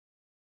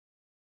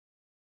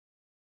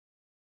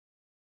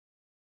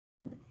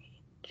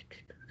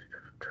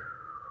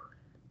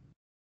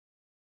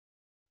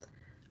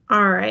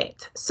All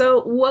right,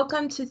 so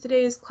welcome to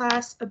today's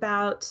class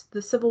about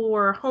the Civil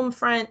War home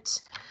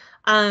front.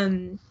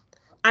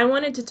 I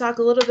wanted to talk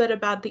a little bit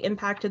about the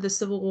impact of the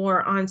Civil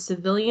War on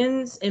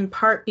civilians, in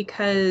part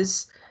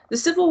because the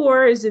Civil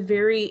War is a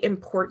very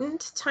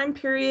important time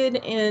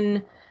period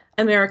in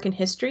American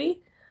history,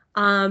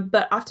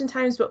 but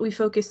oftentimes what we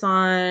focus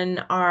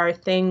on are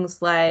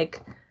things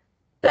like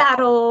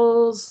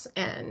battles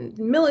and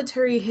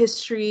military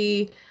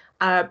history.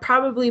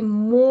 Probably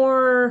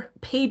more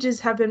pages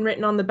have been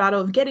written on the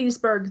Battle of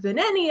Gettysburg than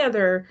any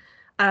other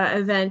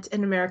event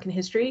in American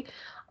history.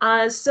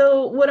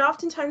 So what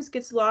oftentimes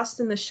gets lost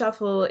in the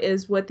shuffle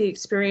is what the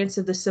experience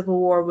of the Civil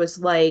War was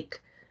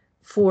like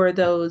for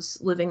those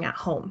living at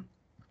home,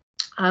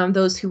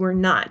 those who were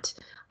not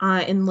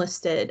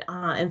enlisted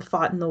and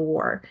fought in the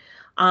war.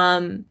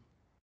 Um,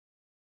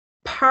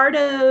 part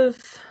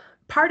of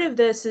part of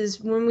this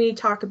is when we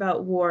talk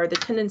about war, the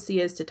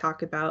tendency is to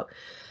talk about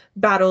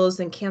battles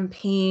and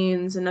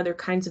campaigns and other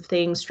kinds of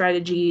things,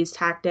 strategies,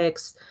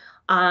 tactics.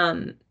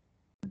 Um,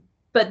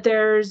 but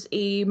there's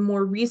a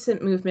more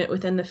recent movement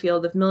within the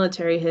field of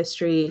military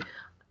history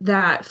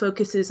that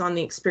focuses on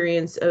the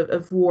experience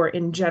of war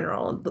in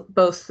general,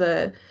 both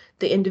the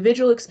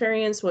individual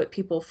experience, what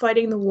people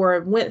fighting the war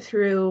went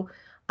through,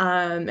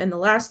 and the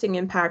lasting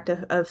impact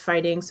of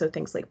fighting, so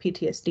things like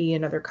PTSD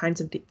and other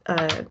kinds of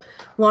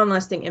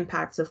long-lasting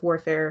impacts of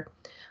warfare.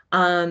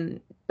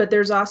 But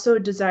there's also a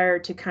desire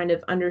to kind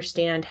of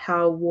understand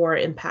how war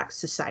impacts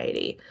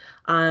society.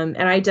 And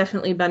I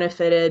definitely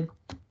benefited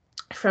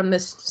from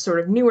this sort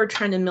of newer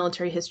trend in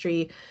military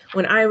history.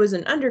 When I was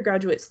an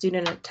undergraduate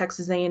student at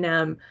Texas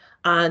A&M,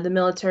 the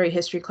military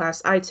history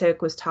class I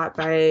took was taught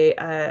by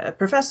a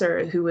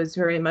professor who was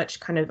very much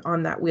kind of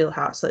on that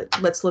wheelhouse.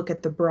 Let's look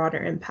at the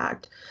broader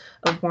impact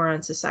of war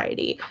on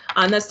society.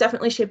 And that's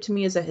definitely shaped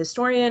me as a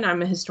historian.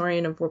 I'm a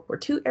historian of World War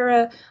II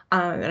era,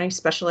 and I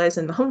specialize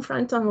in the home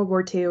front on World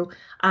War II.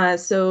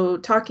 So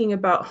talking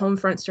about home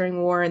fronts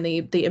during war and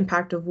the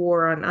impact of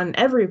war on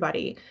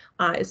everybody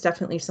is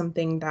definitely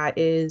something that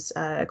is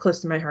close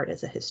to my heart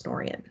as a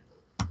historian.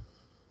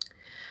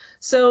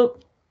 So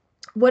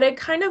what I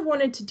kind of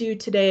wanted to do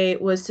today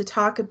was to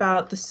talk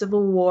about the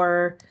Civil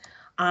War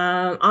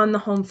on the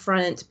home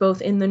front, both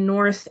in the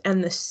North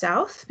and the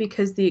South,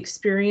 because the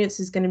experience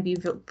is going to be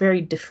very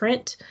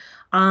different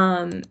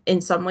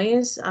in some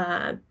ways,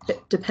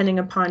 depending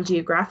upon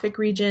geographic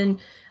region.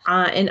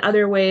 In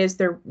other ways,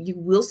 you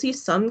will see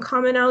some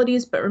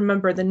commonalities, but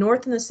remember, the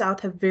North and the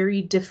South have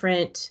very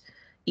different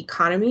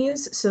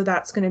economies, so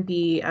that's going to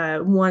be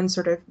one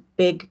sort of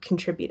big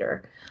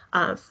contributor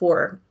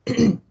for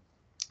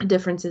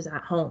differences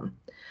at home.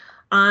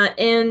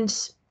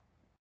 And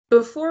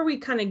before we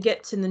kind of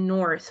get to the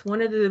North,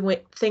 one of the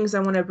things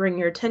I want to bring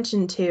your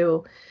attention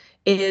to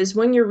is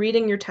when you're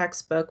reading your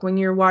textbook, when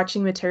you're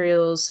watching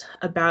materials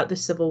about the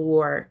Civil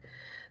War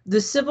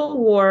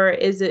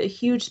is a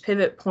huge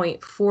pivot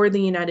point for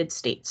the United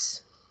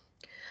States.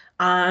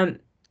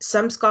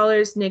 Some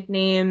scholars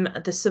nickname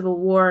the Civil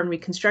War and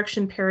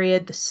Reconstruction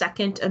period the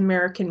Second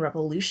American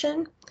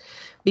Revolution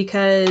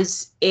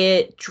because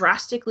it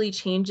drastically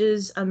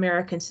changes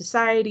American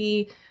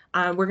society.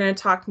 We're going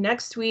to talk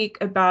next week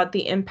about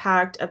the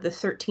impact of the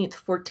 13th,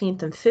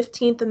 14th, and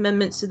 15th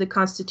Amendments to the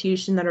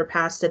Constitution that are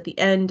passed at the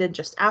end and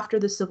just after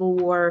the Civil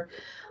War,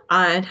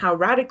 and how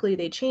radically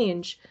they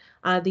change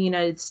the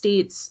United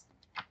States.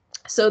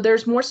 So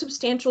there's more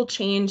substantial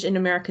change in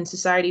American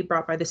society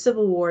brought by the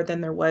Civil War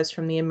than there was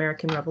from the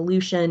American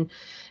Revolution.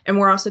 And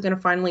we're also going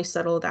to finally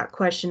settle that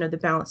question of the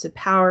balance of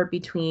power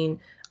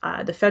between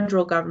the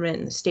federal government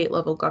and the state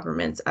level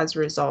governments as a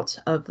result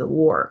of the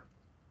war.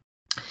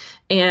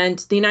 And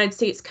the United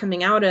States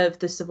coming out of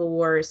the Civil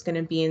War is going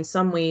to be in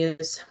some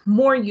ways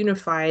more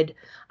unified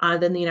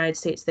than the United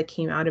States that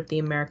came out of the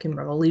American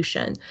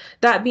Revolution.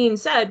 That being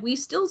said, we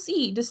still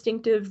see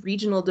distinctive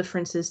regional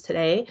differences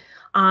today,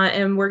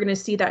 and we're going to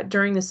see that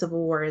during the Civil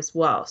War as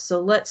well.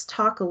 So let's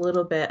talk a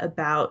little bit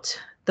about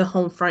the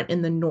home front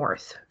in the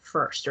North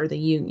first, or the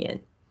Union.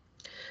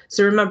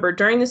 So remember,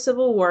 during the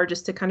Civil War,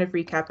 just to kind of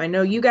recap, I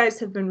know you guys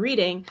have been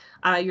reading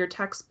your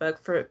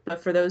textbook.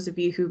 For those of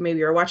you who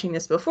maybe are watching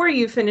this before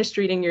you finished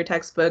reading your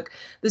textbook,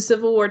 the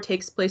Civil War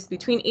takes place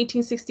between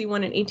 1861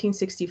 and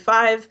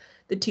 1865.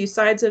 The two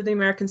sides of the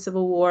American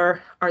Civil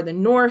War are the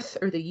North,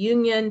 or the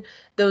Union,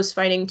 those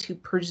fighting to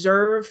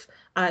preserve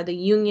the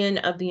Union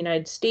of the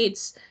United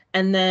States,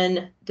 and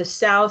then the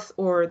South,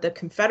 or the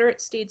Confederate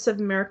States of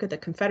America, the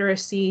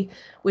Confederacy,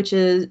 which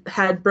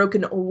had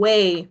broken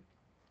away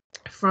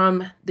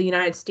from the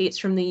United States,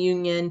 from the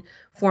Union,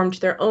 formed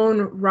their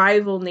own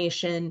rival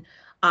nation,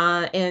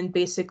 and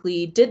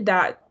basically did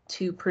that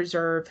to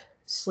preserve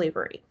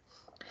slavery.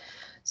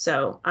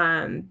 So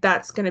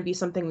that's going to be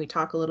something we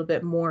talk a little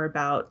bit more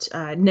about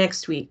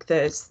next week,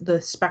 the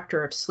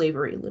specter of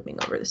slavery looming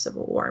over the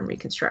Civil War and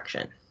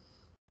Reconstruction.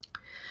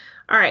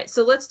 All right,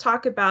 so let's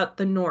talk about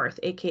the North,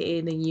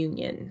 aka the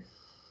Union.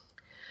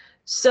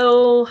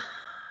 So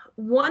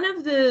one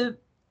of the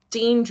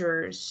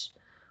dangers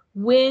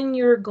when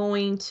you're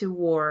going to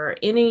war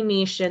in a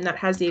nation that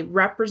has a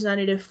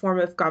representative form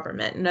of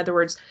government, in other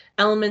words,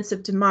 elements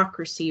of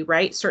democracy,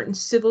 right? Certain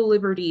civil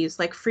liberties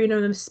like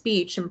freedom of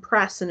speech and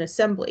press and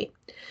assembly.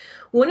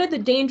 One of the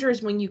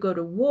dangers when you go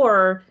to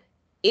war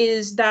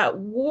is that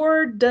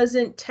war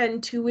doesn't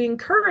tend to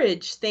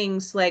encourage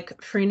things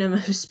like freedom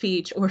of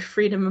speech or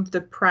freedom of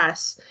the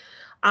press.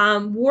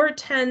 War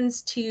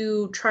tends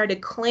to try to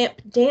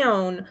clamp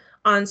down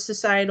on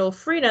societal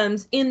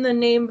freedoms in the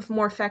name of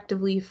more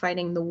effectively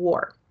fighting the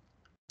war.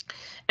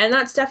 And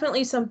that's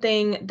definitely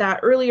something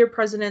that earlier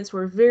presidents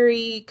were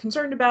very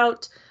concerned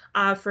about.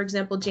 For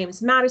example,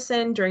 James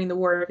Madison during the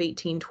War of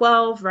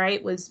 1812,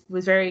 right, was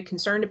very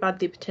concerned about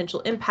the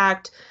potential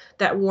impact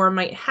that war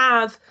might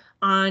have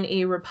on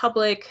a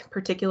republic,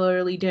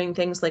 particularly doing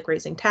things like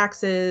raising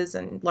taxes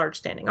and large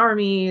standing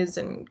armies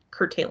and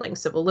curtailing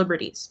civil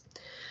liberties.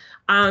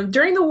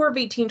 During the War of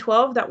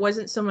 1812, that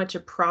wasn't so much a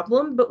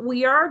problem, but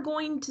we are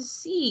going to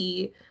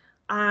see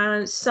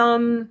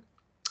some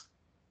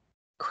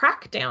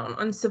crackdown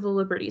on civil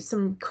liberties,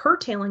 some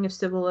curtailing of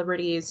civil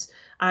liberties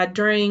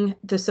during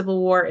the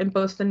Civil War in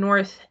both the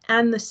North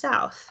and the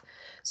South.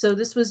 So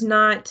this was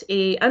not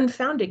an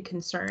unfounded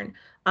concern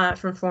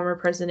from former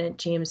President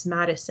James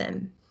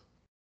Madison.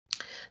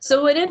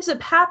 So what ends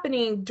up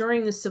happening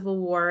during the Civil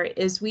War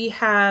is we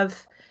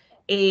have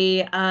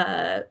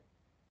a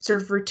sort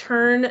of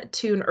return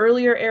to an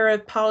earlier era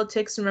of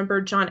politics.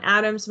 Remember John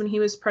Adams when he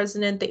was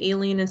president, the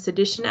Alien and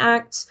Sedition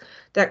Acts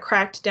that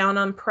cracked down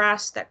on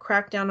press, that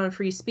cracked down on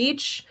free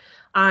speech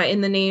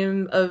in the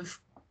name of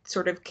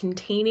sort of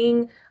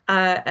containing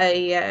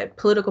a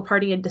political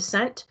party in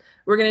dissent.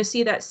 We're going to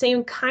see that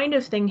same kind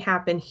of thing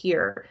happen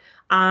here,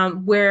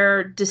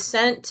 where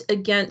dissent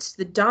against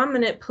the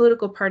dominant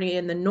political party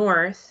in the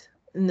North,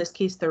 in this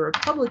case the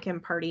Republican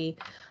Party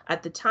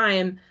at the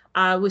time,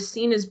 was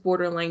seen as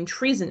borderline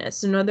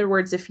treasonous. In other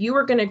words, if you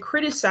were going to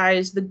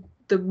criticize the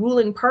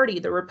ruling party,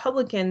 the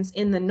Republicans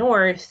in the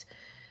North,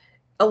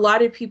 a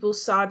lot of people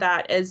saw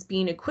that as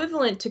being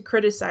equivalent to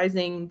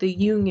criticizing the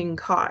Union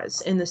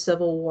cause in the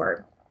Civil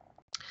War.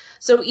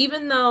 So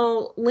even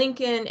though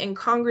Lincoln and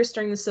Congress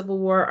during the Civil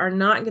War are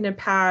not going to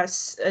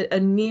pass a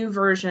new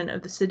version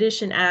of the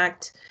Sedition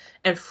Act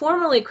and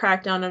formally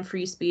crack down on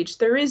free speech,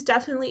 there is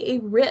definitely a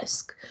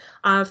risk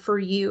for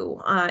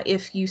you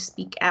if you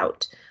speak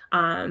out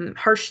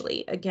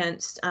harshly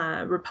against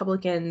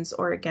Republicans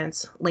or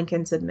against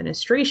Lincoln's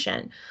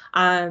administration.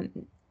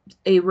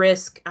 A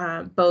risk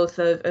both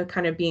of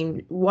kind of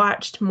being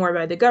watched more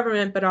by the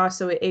government, but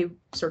also a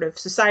sort of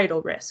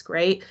societal risk,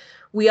 right?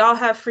 We all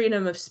have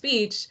freedom of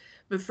speech,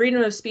 but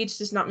freedom of speech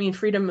does not mean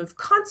freedom of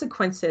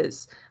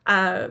consequences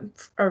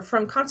or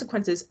from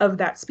consequences of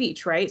that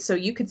speech, right? So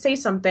you could say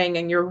something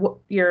and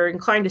you're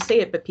inclined to say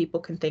it, but people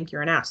can think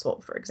you're an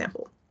asshole, for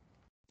example.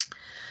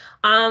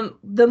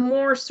 The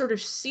more sort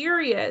of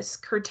serious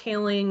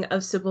curtailing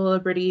of civil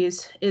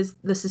liberties is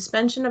the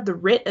suspension of the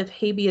writ of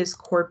habeas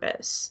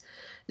corpus.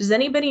 Does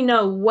anybody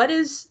know what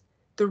is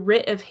the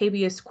writ of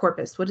habeas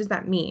corpus? What does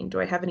that mean? Do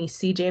I have any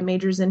CJ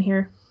majors in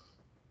here?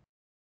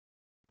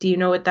 Do you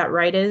know what that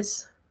right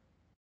is?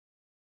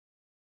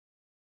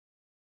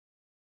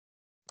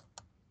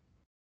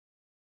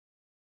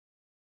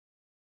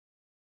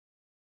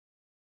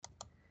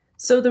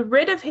 So the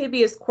writ of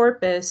habeas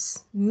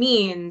corpus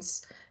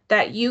means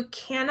that you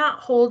cannot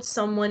hold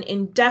someone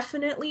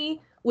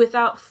indefinitely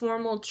without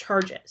formal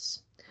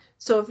charges.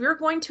 So if you're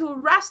going to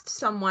arrest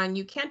someone,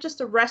 you can't just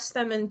arrest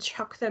them and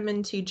chuck them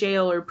into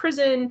jail or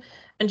prison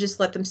and just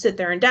let them sit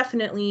there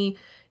indefinitely.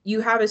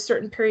 You have a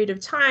certain period of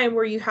time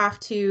where you have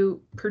to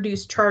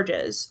produce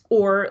charges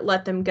or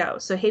let them go.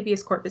 So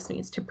habeas corpus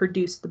means to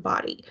produce the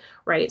body,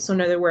 right? So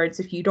in other words,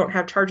 if you don't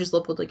have charges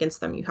leveled against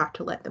them, you have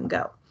to let them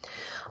go.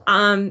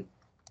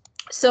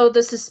 So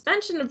the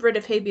suspension of writ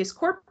of habeas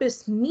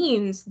corpus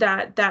means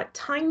that that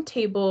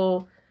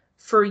timetable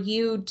for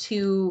you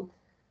to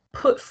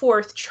put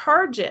forth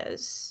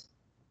charges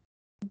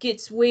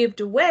gets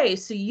waved away,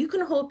 so you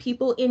can hold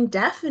people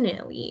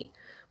indefinitely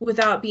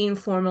without being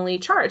formally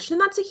charged. And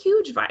that's a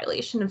huge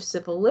violation of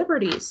civil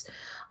liberties.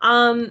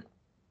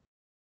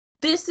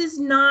 This is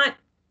not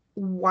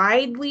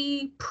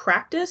widely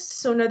practiced.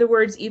 So in other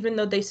words, even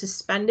though they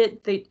suspend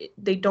it,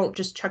 they don't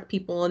just chuck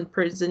people in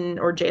prison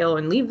or jail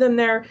and leave them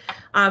there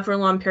for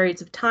long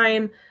periods of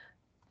time.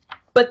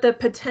 But the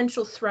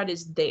potential threat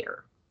is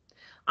there,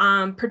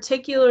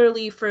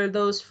 particularly for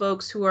those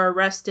folks who are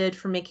arrested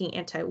for making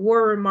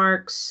anti-war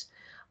remarks.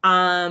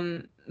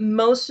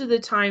 Most of the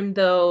time,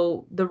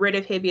 though, the writ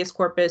of habeas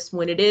corpus,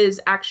 when it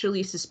is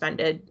actually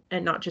suspended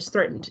and not just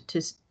threatened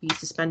to be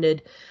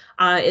suspended,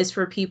 is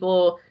for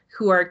people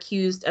who are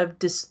accused of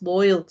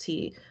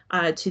disloyalty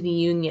to the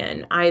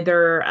Union,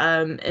 either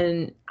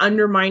in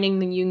undermining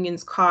the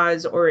Union's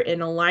cause or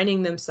in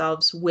aligning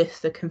themselves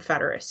with the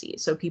Confederacy.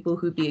 So people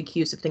who'd be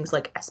accused of things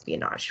like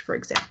espionage, for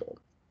example.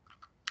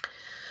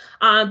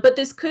 But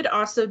this could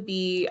also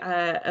be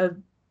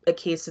a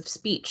case of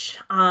speech.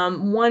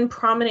 One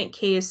prominent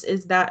case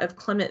is that of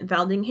Clement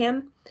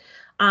Vallandigham.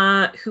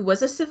 who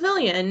was a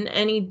civilian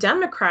and a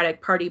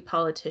Democratic Party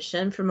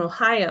politician from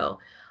Ohio.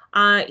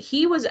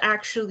 He was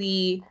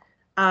actually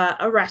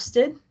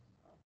arrested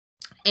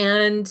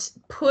and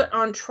put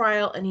on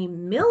trial in a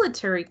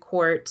military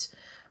court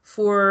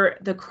for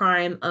the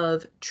crime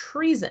of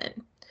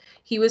treason.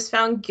 He was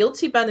found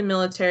guilty by the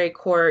military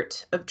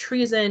court of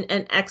treason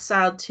and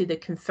exiled to the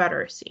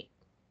Confederacy.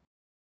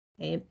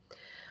 Okay.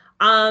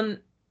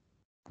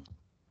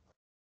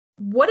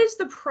 What is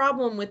the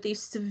problem with a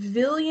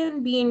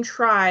civilian being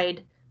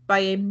tried by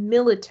a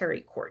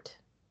military court?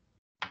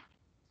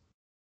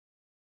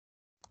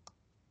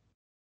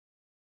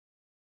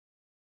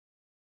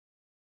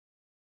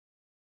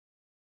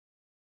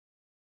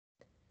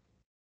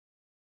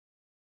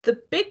 The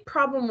big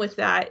problem with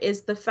that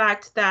is the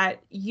fact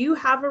that you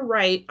have a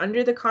right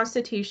under the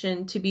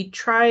Constitution to be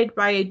tried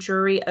by a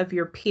jury of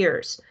your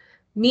peers.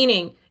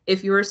 Meaning,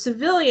 if you're a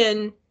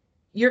civilian,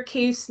 your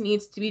case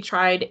needs to be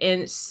tried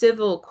in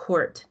civil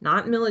court,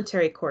 not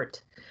military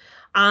court.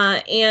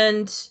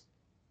 And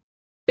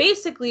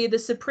basically, the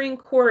Supreme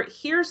Court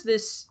hears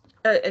this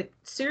a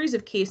series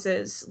of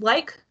cases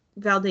like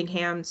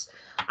Valdingham's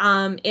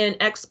in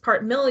Ex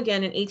parte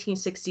Milligan in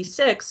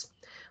 1866,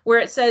 where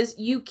it says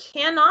you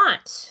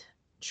cannot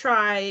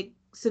try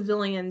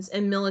civilians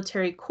in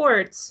military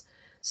courts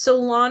so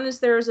long as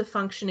there is a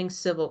functioning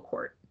civil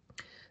court.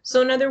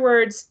 So in other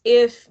words,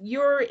 if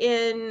you're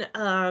in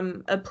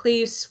a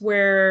place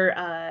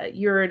where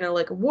you're in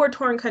a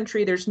war-torn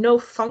country, there's no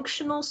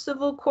functional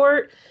civil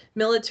court,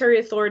 military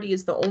authority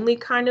is the only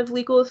kind of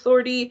legal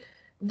authority,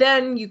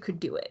 then you could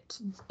do it.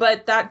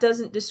 But that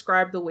doesn't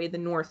describe the way the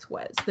North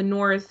was. The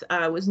North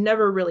was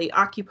never really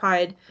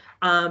occupied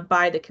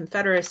by the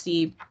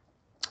Confederacy.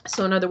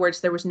 So in other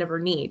words, there was never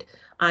need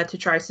to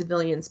try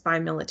civilians by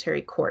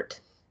military court.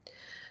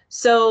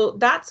 So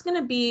that's going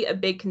to be a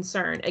big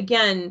concern.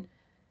 Again,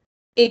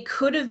 it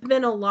could have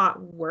been a lot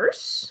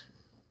worse.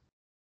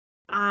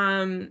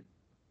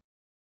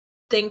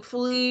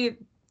 Thankfully,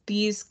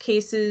 these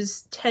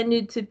cases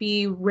tended to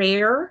be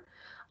rare.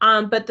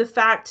 But the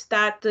fact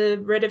that the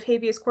writ of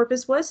habeas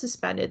corpus was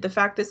suspended, the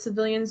fact that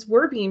civilians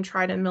were being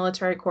tried in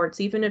military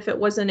courts, even if it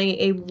wasn't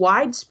a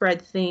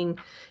widespread thing,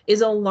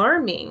 is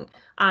alarming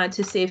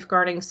to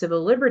safeguarding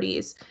civil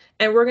liberties.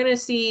 And we're going to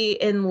see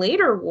in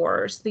later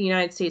wars the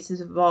United States is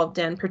involved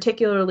in,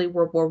 particularly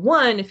World War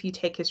I, if you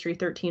take History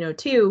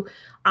 1302,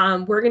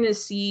 we're going to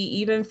see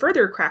even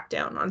further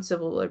crackdown on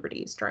civil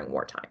liberties during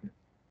wartime.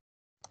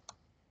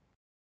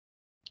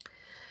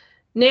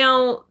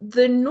 Now,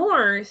 the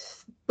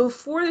North,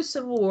 before the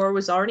Civil War,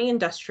 was already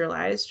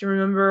industrialized. You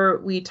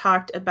remember we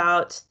talked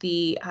about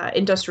the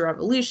Industrial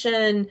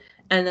Revolution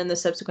and then the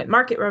subsequent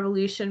market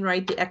revolution,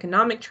 right? The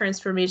economic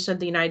transformation of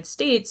the United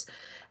States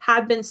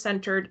had been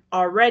centered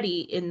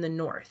already in the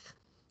North.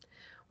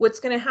 What's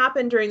going to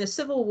happen during the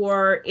Civil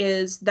War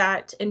is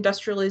that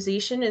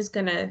industrialization is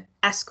going to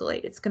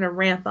escalate. It's going to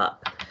ramp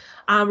up.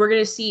 We're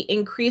going to see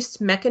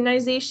increased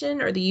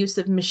mechanization, or the use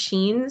of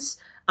machines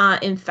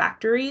in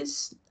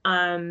factories,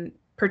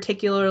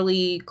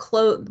 particularly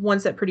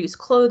ones that produce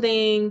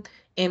clothing,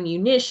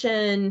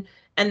 ammunition,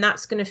 and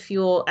that's going to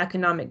fuel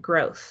economic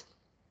growth.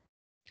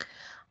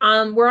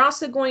 We're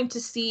also going to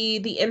see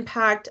the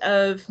impact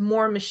of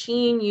more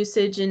machine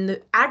usage in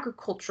the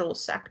agricultural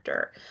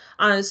sector.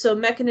 So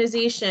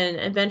mechanization,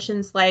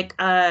 inventions like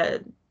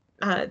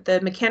the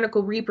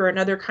mechanical reaper and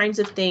other kinds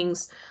of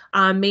things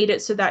made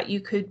it so that you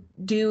could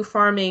do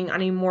farming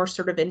on a more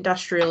sort of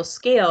industrial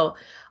scale.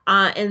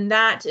 And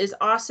that is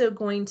also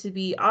going to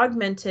be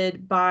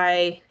augmented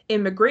by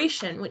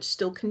immigration, which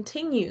still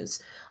continues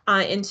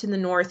into the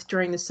North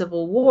during the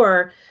Civil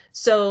War.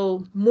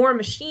 So more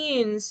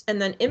machines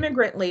and then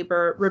immigrant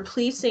labor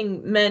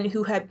replacing men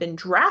who had been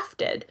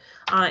drafted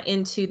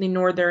into the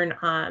Northern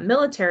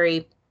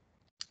military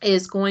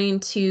is going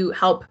to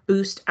help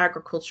boost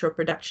agricultural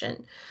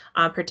production,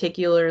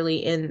 particularly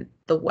in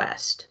the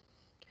West.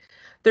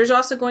 There's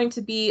also going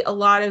to be a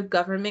lot of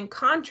government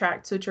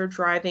contracts which are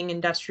driving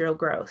industrial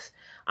growth.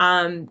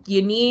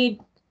 You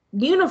need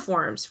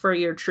uniforms for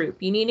your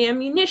troop, you need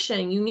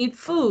ammunition, you need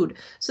food.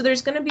 So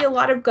there's going to be a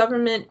lot of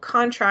government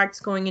contracts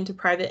going into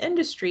private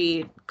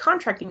industry,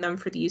 contracting them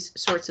for these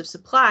sorts of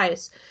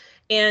supplies.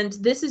 And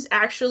this is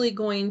actually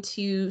going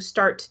to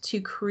start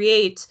to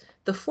create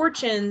the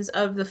fortunes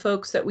of the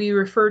folks that we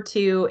refer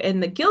to in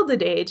the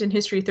Gilded Age in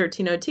History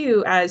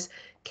 1302 as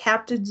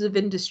captains of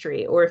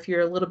industry, or if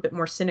you're a little bit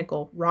more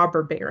cynical,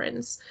 robber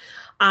barons.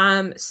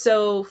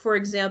 So, for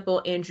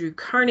example, Andrew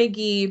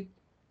Carnegie,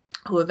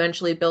 who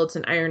eventually builds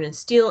an iron and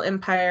steel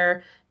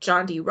empire,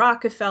 John D.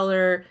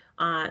 Rockefeller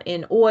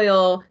in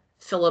oil,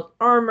 Philip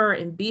Armour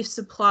in beef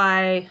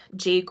supply,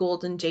 Jay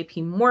Gould and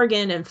J.P.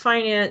 Morgan in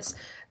finance.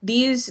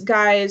 These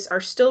guys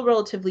are still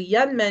relatively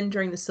young men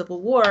during the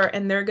Civil War,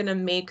 and they're going to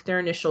make their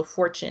initial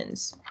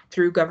fortunes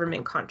through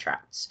government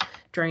contracts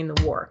during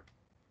the war.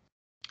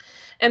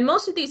 And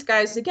most of these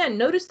guys, again,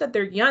 notice that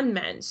they're young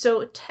men.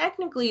 So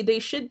technically they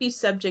should be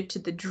subject to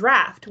the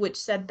draft, which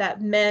said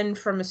that men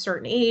from a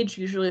certain age,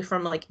 usually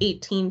from like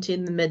 18 to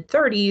in the mid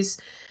 30s,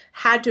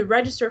 had to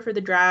register for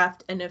the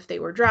draft, and if they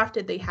were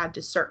drafted, they had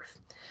to serve.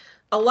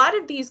 A lot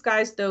of these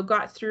guys, though,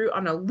 got through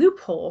on a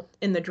loophole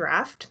in the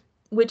draft,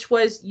 which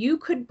was you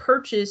could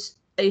purchase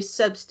a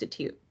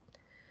substitute.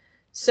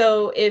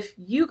 So if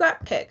you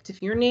got picked,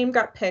 if your name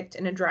got picked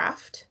in a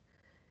draft,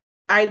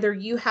 either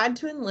you had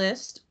to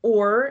enlist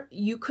or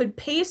you could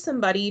pay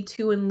somebody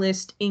to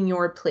enlist in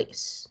your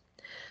place.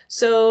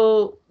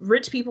 So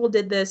rich people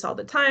did this all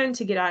the time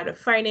to get out of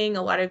fighting.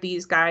 A lot of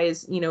these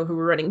guys, who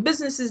were running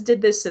businesses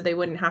did this so they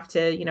wouldn't have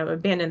to,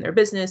 abandon their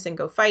business and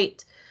go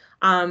fight.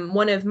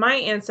 One of my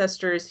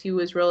ancestors, who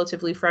was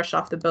relatively fresh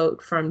off the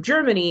boat from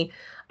Germany,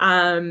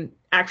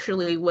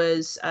 actually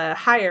was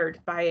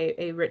hired by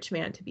a rich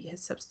man to be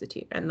his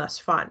substitute and thus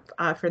fought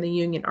for the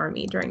Union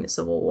Army during the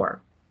Civil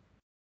War.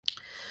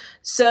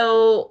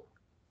 So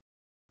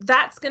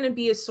that's going to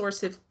be a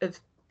source of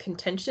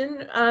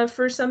contention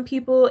for some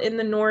people in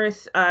the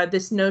North,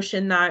 this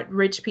notion that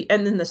rich people,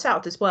 and in the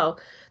South as well,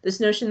 this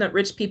notion that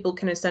rich people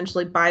can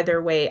essentially buy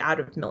their way out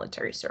of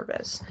military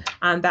service.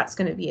 That's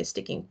going to be a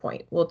sticking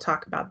point. We'll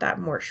talk about that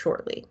more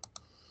shortly.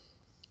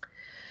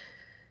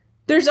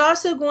 There's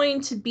also going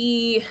to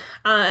be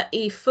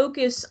a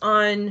focus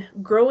on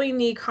growing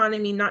the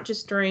economy, not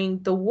just during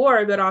the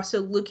war, but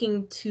also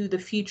looking to the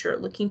future,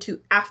 looking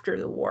to after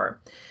the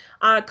war.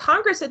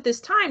 Congress at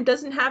this time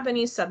doesn't have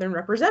any Southern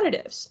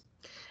representatives.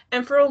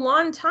 And for a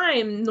long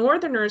time,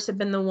 Northerners have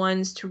been the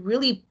ones to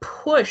really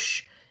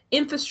push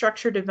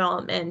infrastructure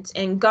development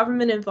and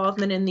government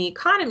involvement in the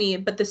economy,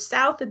 but the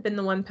South had been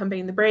the one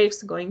pumping the brakes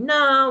and going,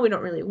 no, we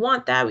don't really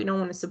want that. We don't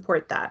want to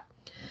support that.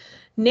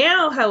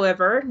 Now,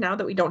 however, now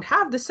that we don't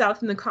have the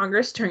South in the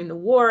Congress during the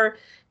war,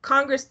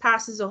 Congress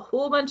passes a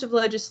whole bunch of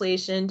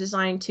legislation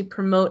designed to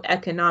promote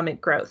economic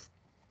growth.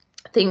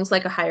 Things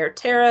like a higher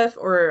tariff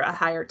or a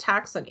higher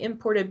tax on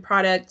imported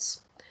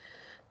products.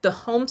 The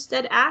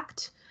Homestead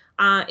Act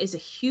is a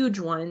huge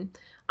one.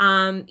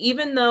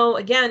 Even though,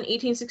 again,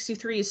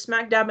 1863 is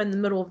smack dab in the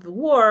middle of the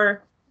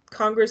war,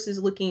 Congress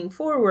is looking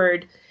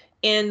forward,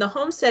 and the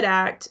Homestead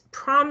Act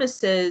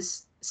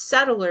promises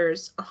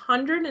settlers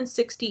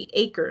 160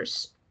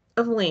 acres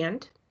of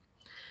land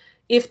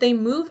if they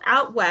move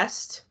out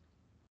west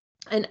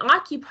and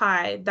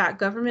occupy that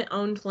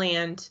government-owned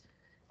land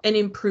and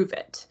improve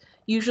it,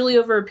 usually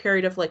over a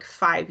period of like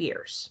 5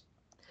 years.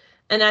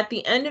 And at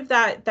the end of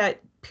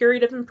that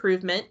period of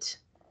improvement,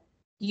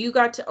 you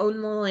got to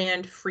own the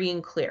land free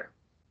and clear.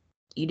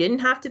 You didn't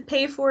have to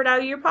pay for it out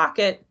of your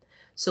pocket.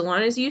 So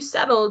long as you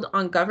settled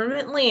on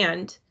government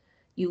land,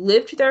 you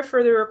lived there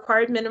for the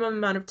required minimum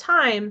amount of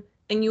time,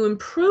 and you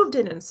improved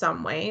it in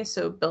some way,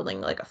 so building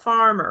like a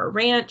farm or a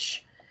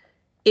ranch,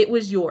 it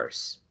was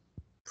yours,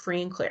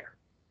 free and clear.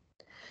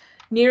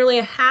 Nearly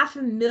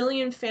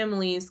 500,000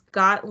 families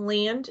got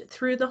land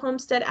through the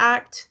Homestead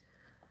Act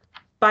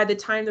by the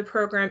time the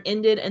program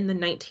ended in the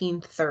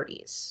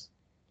 1930s.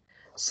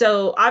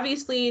 So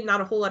obviously not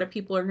a whole lot of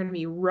people are going to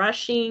be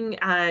rushing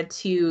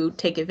to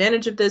take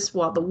advantage of this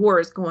while the war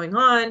is going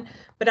on.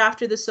 But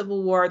after the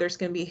Civil War, there's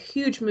going to be a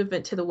huge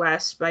movement to the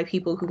West by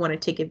people who want to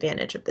take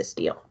advantage of this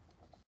deal.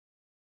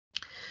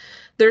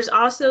 There's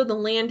also the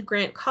Land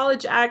Grant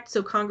College Act.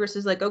 So Congress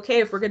is like, okay,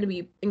 if we're going to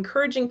be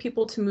encouraging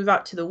people to move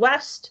out to the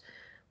West,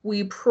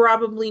 we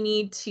probably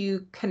need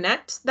to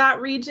connect that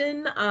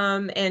region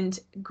and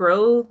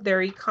grow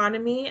their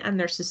economy and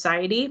their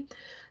society.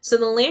 So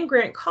the Land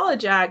Grant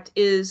College Act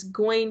is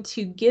going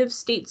to give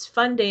states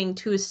funding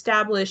to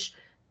establish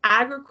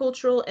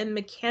agricultural and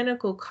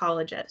mechanical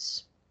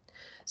colleges.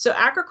 So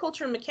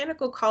agriculture and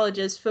mechanical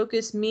colleges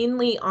focus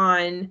mainly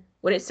on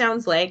what it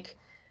sounds like,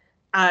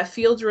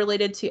 fields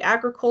related to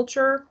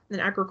agriculture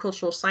and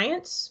agricultural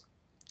science,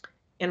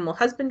 animal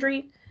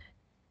husbandry,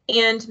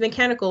 and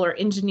mechanical or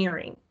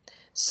engineering.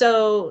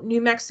 So New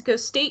Mexico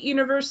State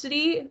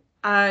University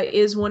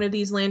is one of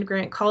these land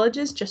grant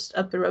colleges just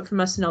up the road from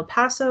us in El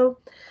Paso.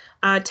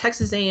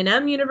 Texas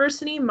A&M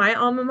University, my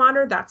alma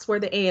mater, that's where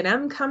the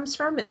A&M comes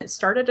from. It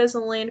started as a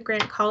land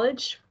grant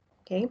college.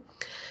 Okay,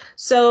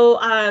 so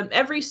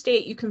every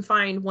state you can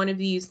find one of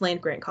these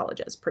land grant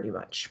colleges pretty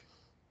much.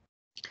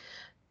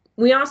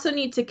 We also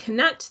need to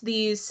connect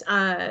these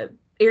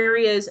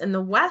areas in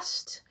the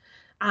West,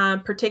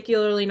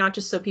 particularly not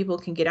just so people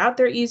can get out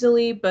there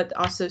easily, but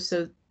also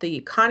so the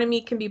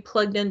economy can be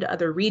plugged into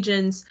other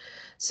regions.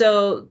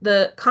 So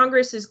the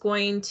Congress is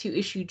going to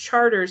issue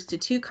charters to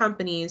two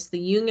companies, the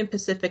Union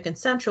Pacific and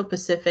Central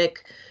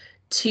Pacific,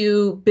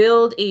 to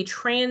build a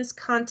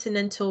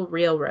transcontinental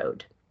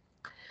railroad.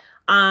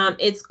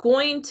 It's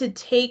going to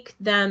take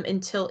them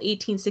until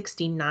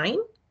 1869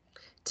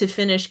 to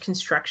finish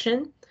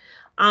construction.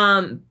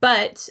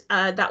 But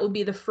that will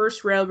be the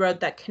first railroad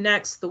that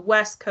connects the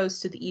West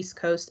Coast to the East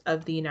Coast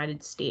of the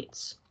United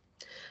States.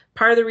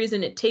 Part of the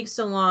reason it takes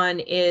so long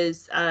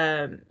is,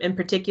 in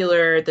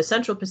particular, the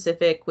Central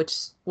Pacific, which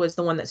was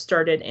the one that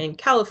started in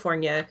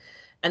California,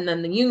 and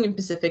then the Union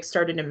Pacific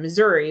started in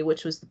Missouri,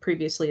 which was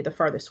previously the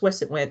farthest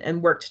west it went,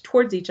 and worked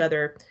towards each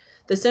other.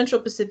 The Central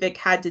Pacific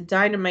had to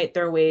dynamite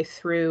their way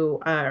through,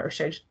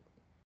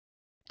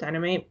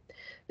 dynamite?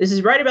 This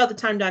is right about the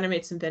time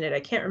dynamite's invented. I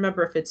can't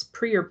remember if it's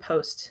pre or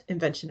post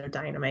invention of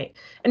dynamite.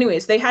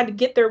 Anyways, they had to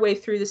get their way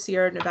through the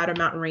Sierra Nevada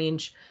mountain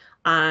range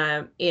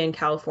in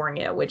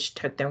California, which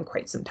took them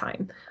quite some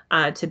time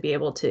to be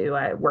able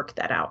to work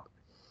that out.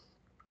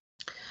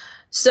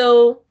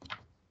 So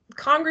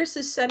Congress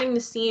is setting the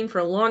scene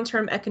for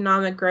long-term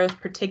economic growth,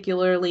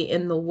 particularly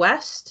in the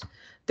West.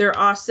 They're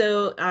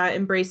also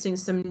embracing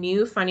some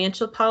new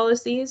financial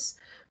policies.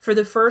 For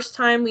the first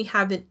time, we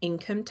have an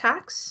income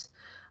tax.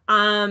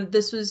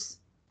 This was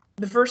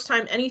the first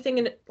time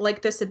anything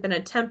like this had been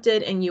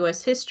attempted in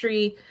U.S.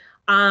 history.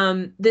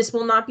 This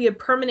will not be a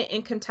permanent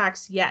income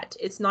tax yet.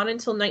 It's not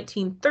until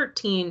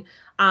 1913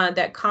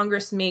 that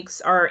Congress makes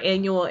our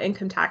annual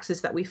income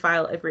taxes that we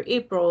file every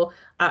April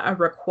a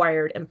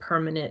required and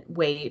permanent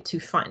way to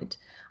fund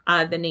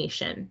the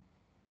nation.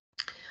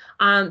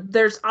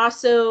 There's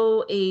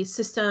also a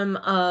system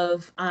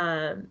of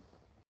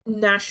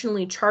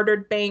nationally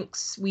chartered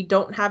banks. We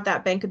don't have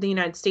that Bank of the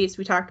United States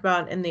we talked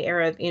about in the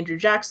era of Andrew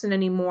Jackson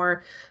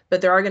anymore,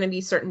 but there are going to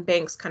be certain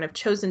banks kind of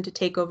chosen to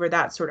take over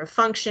that sort of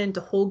function, to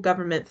hold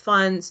government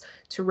funds,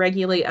 to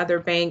regulate other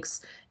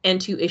banks, and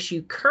to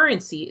issue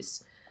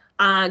currencies.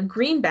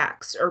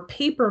 Greenbacks or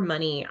paper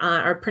money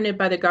are printed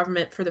by the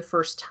government for the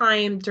first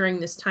time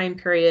during this time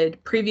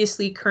period.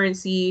 Previously,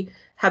 currency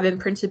had been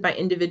printed by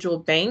individual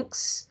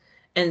banks,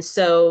 and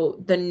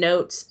so the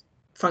notes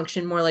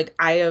function more like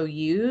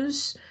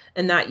IOUs,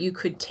 and that you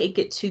could take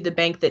it to the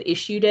bank that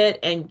issued it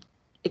and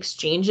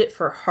exchange it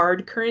for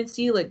hard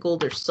currency like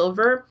gold or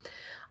silver.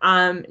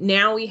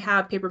 Now we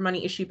have paper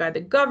money issued by the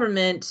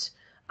government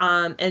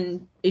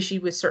and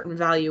issued with certain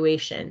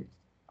valuation.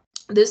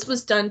 This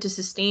was done to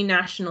sustain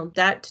national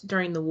debt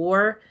during the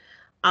war,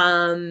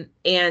 and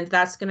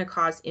that's going to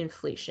cause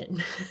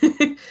inflation.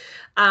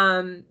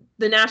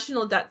 The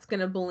national debt's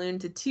going to balloon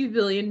to $2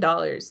 billion.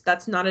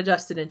 That's not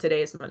adjusted in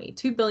today's money.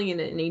 $2 billion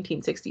in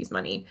 1860s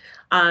money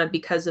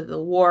because of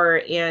the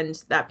war,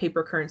 and that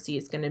paper currency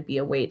is going to be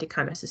a way to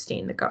kind of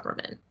sustain the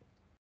government.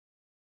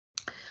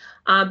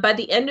 By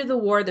the end of the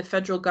war, the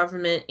federal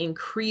government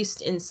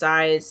increased in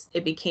size.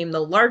 It became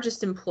the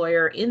largest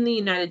employer in the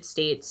United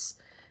States,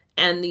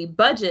 and the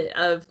budget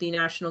of the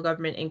national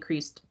government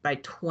increased by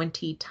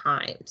 20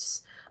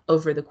 times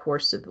over the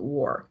course of the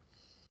war.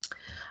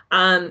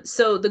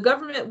 So the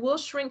government will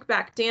shrink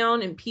back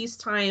down in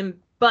peacetime,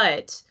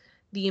 but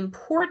the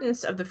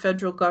importance of the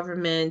federal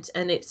government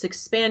and its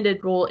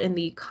expanded role in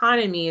the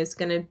economy is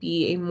going to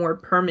be a more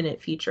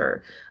permanent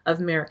feature of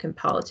American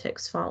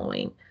politics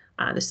following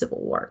the Civil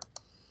War.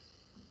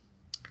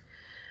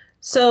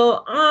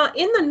 So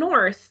in the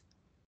North,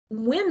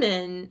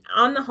 women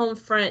on the home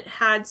front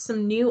had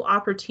some new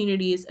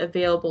opportunities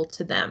available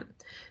to them.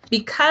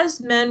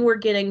 Because men were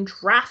getting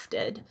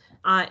drafted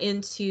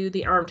into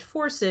the armed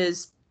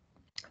forces,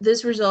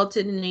 this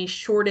resulted in a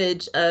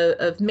shortage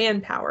of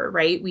manpower,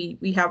 right?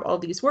 We have all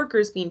these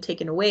workers being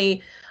taken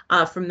away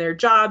from their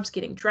jobs,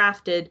 getting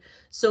drafted.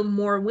 So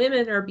more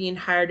women are being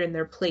hired in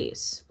their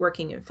place,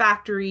 working in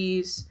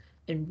factories,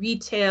 in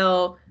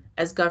retail,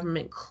 as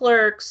government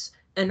clerks,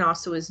 and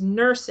also as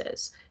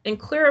nurses. And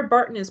Clara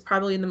Barton is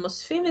probably the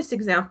most famous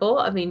example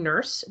of a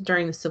nurse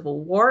during the Civil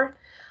War.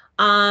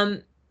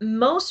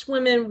 Most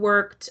women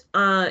worked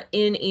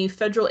in a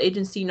federal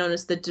agency known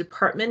as the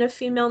Department of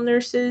Female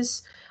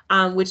Nurses,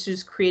 which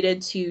was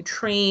created to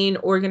train,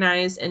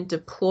 organize, and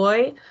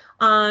deploy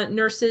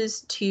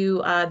nurses to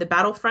the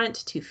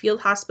battlefront, to field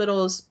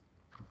hospitals.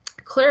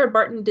 Clara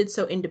Barton did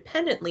so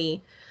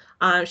independently.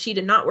 She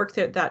did not work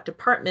at that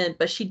department,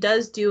 but she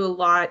does do a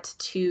lot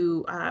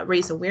to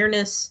raise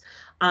awareness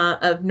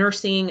of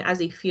nursing as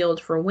a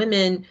field for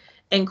women.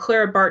 And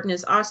Clara Barton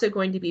is also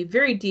going to be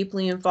very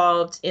deeply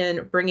involved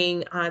in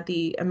bringing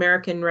the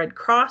American Red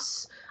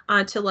Cross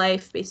to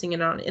life, basing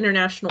it on an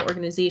international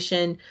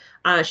organization.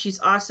 She's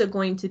also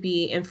going to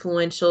be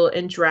influential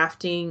in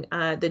drafting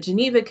the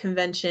Geneva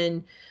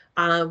Convention,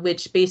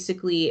 which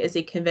basically is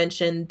a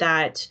convention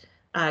that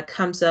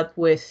comes up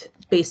with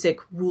basic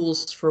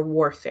rules for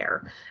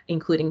warfare,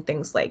 including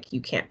things like you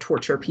can't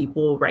torture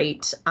people,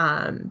 right?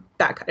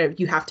 That kind of,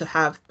 you have to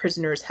have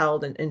prisoners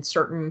held in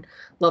certain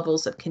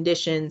levels of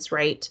conditions,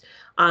 right?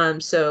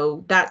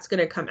 So that's going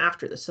to come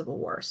after the Civil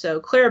War.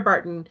 So Clara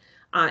Barton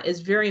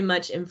is very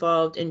much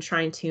involved in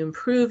trying to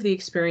improve the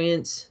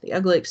experience, the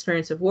ugly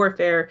experience of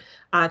warfare,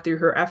 through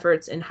her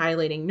efforts in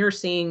highlighting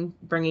nursing,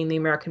 bringing the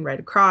American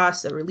Red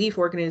Cross, a relief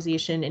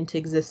organization, into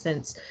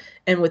existence,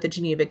 and with the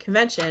Geneva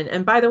Convention.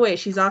 And by the way,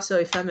 she's also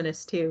a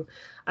feminist too.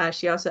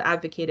 She also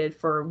advocated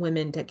for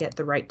women to get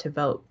the right to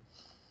vote.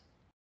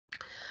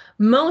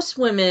 Most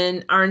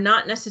women are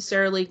not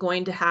necessarily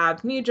going to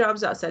have new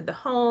jobs outside the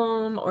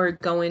home or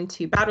go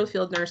into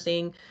battlefield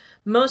nursing.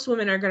 Most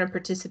women are going to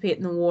participate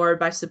in the war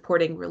by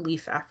supporting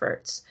relief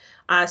efforts.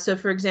 So,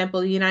 for example,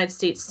 the United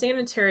States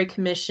Sanitary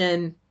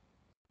Commission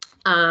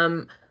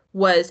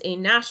was a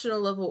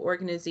national level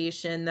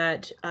organization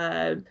that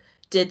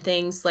did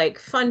things like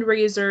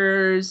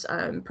fundraisers,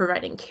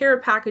 providing care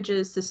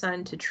packages to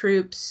send to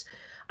troops.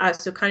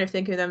 So kind of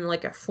think of them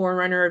like a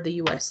forerunner of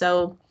the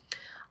USO.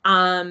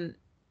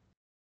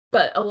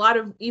 But a lot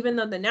of, even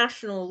though the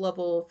national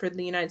level for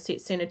the United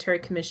States Sanitary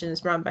Commission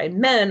is run by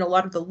men, a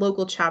lot of the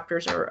local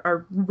chapters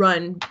are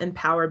run and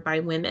powered by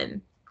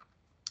women.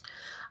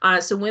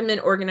 So women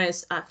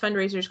organize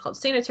fundraisers called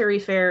sanitary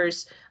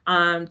fairs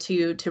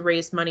to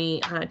raise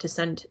money to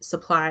send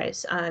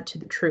supplies to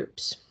the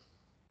troops.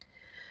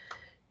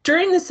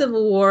 During the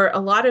Civil War, a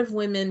lot of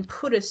women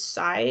put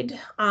aside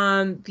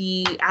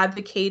the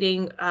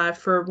advocating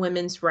for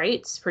women's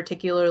rights,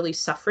 particularly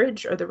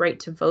suffrage or the right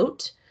to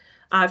vote,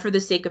 for the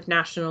sake of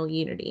national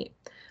unity.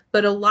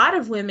 But a lot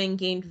of women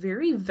gained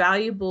very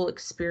valuable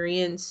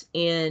experience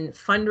in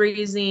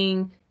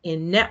fundraising,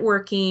 in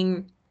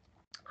networking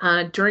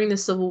during the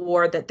Civil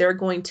War that they're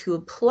going to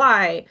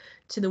apply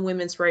to the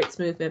women's rights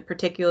movement,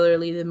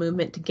 particularly the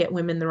movement to get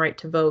women the right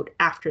to vote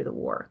after the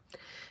war.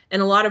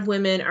 And a lot of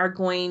women are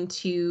going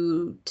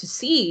to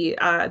see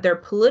their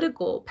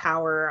political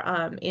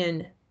power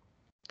in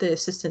the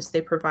assistance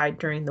they provide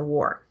during the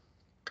war.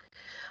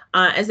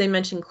 As I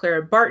mentioned,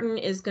 Clara Barton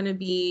is going to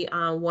be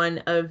one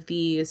of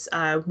these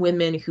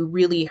women who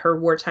really, her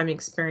wartime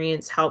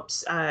experience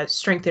helps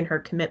strengthen her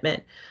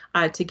commitment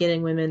to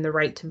getting women the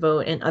right to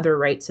vote and other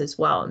rights as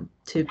well,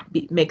 to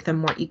make them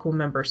more equal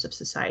members of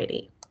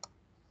society.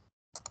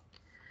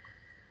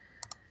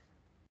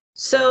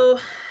 So,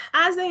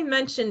 as I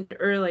mentioned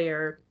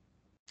earlier,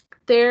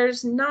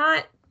 there's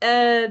not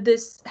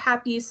this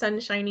happy,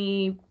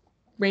 sunshiny,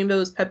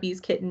 rainbows, puppies,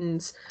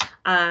 kittens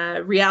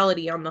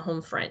reality on the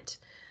home front.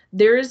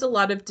 There is a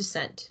lot of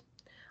dissent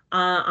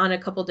on a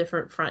couple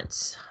different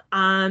fronts.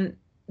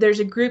 There's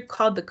a group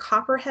called the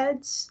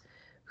Copperheads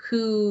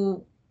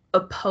who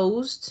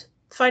opposed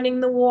fighting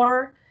the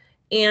war,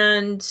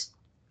 and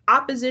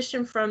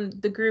opposition from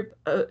the group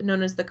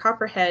known as the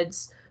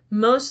Copperheads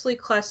mostly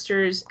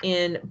clusters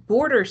in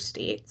border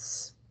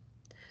states.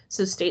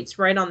 So states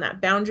right on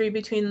that boundary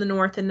between the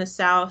North and the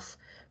South,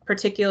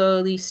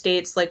 particularly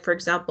states like, for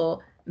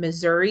example,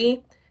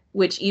 Missouri,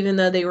 which even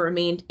though they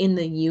remained in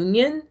the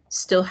Union,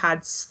 still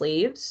had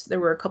slaves.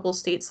 There were a couple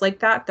states like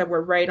that that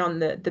were right on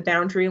the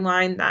boundary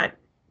line that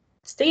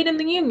stayed in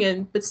the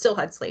Union, but still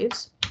had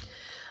slaves.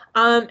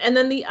 And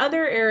then the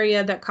other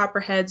area that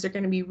Copperheads are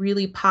going to be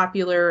really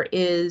popular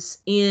is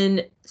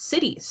in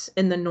cities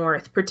in the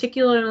North,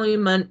 particularly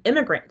among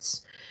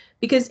immigrants,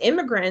 because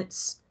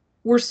immigrants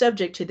were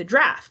subject to the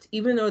draft.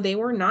 Even though they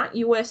were not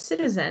U.S.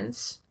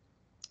 citizens,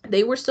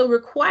 they were still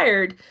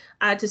required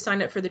to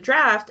sign up for the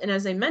draft. And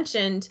as I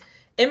mentioned,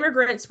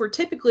 immigrants were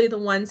typically the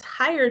ones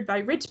hired by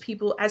rich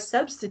people as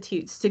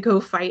substitutes to go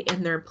fight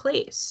in their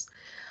place.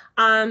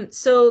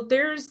 So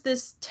there's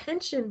this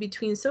tension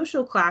between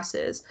social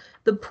classes.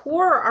 The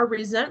poor are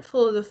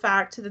resentful of the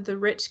fact that the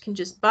rich can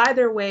just buy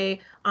their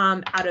way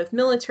out of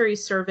military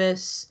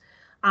service.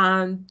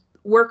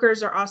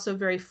 Workers are also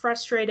very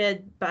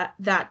frustrated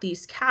that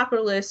these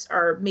capitalists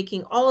are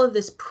making all of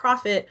this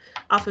profit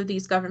off of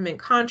these government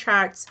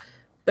contracts,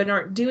 but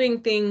aren't doing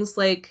things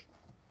like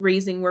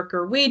raising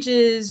worker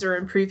wages or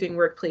improving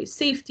workplace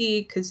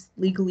safety, because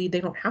legally they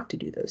don't have to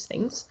do those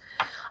things.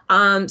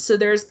 So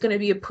there's going to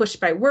be a push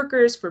by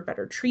workers for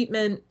better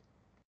treatment.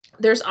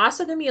 There's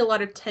also going to be a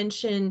lot of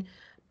tension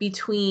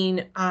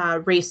between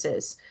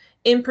races.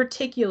 In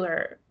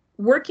particular,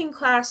 working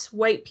class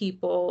white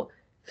people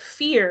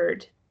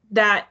feared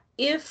that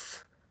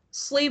if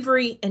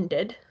slavery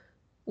ended,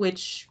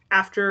 which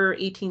after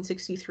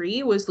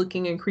 1863 was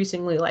looking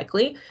increasingly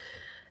likely,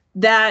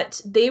 that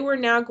they were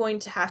now going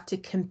to have to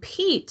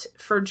compete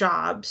for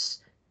jobs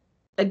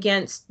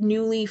against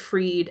newly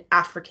freed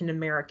African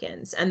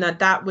Americans, and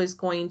that was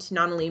going to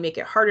not only make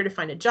it harder to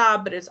find a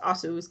job, but it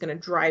was going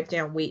to drive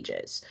down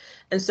wages.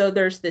 And so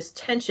there's this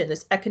tension,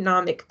 this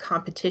economic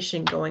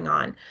competition going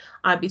on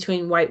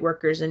between white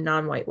workers and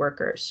non-white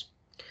workers.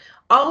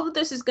 All of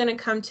this is going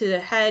to come to the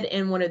head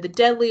in one of the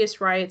deadliest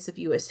riots of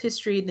U.S.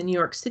 history, the New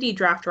York City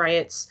draft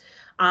riots,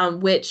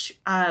 which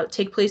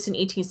take place in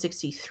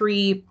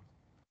 1863.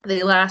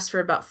 They last for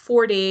about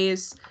 4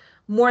 days.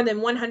 More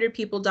than 100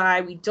 people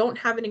die. We don't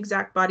have an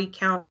exact body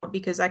count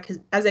because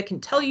as I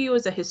can tell you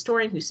as a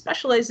historian who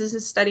specializes in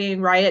studying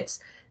riots,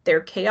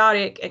 they're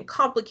chaotic and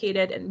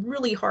complicated and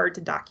really hard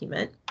to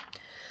document.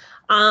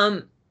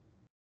 The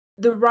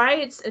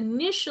riots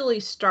initially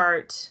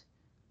start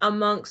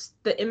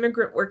amongst the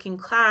immigrant working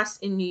class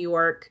in New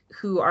York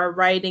who are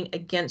rioting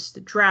against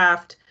the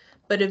draft,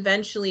 but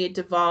eventually it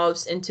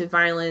devolves into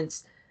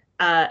violence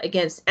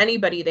against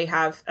anybody they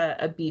have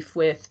a beef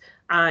with,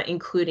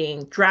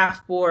 including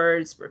draft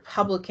boards,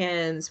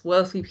 Republicans,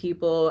 wealthy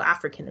people,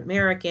 African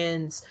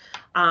Americans,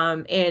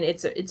 and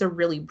it's a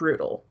really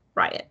brutal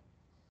riot.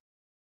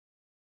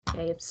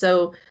 Okay,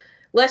 so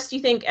lest you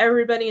think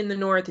everybody in the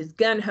North is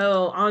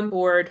gung-ho on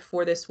board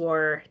for this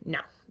war, no,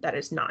 that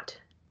is not,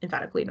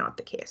 emphatically not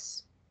the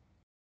case.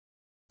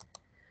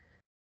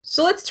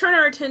 So let's turn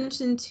our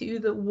attention to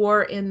the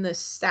war in the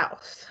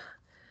South.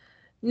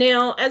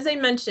 Now, as I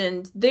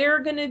mentioned, there are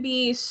going to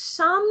be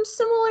some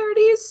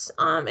similarities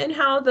in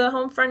how the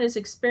home front is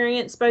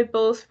experienced by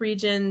both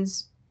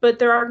regions, but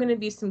there are going to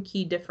be some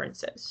key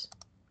differences.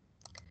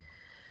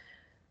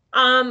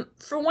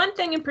 For one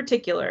thing in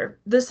particular,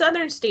 the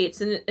southern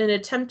states, in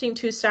attempting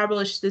to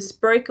establish this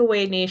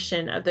breakaway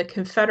nation of the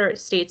Confederate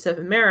States of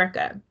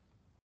America,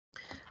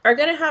 are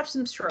going to have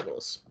some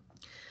struggles.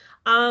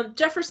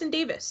 Jefferson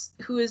Davis,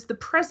 who is the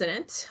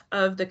president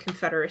of the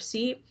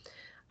Confederacy,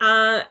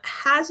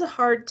 has a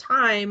hard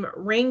time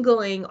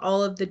wrangling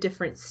all of the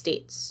different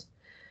states,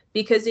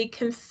 because a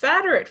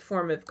Confederate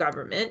form of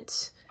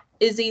government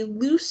is a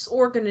loose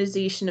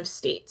organization of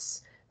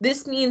states.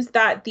 This means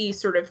that the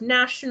sort of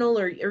national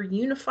or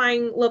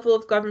unifying level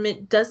of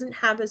government doesn't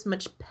have as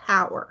much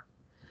power.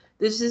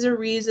 This is a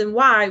reason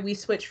why we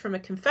switched from a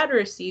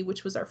confederacy,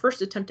 which was our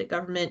first attempt at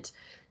government,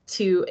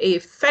 to a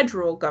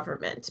federal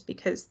government,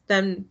 because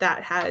then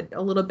that had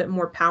a little bit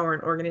more power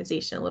and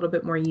organization, a little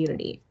bit more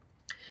unity.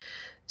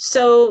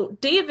 So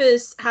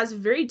Davis has a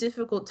very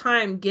difficult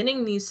time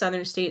getting these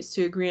southern states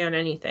to agree on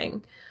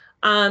anything.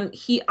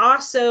 He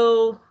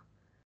also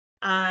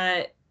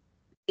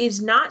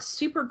is not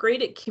super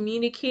great at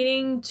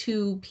communicating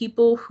to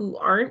people who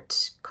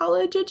aren't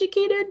college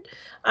educated.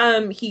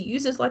 He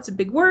uses lots of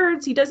big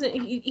words. He doesn't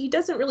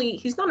really,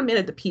 he's not a man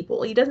of the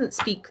people. He doesn't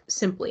speak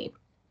simply.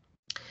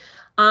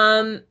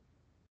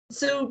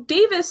 So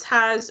Davis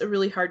has a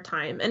really hard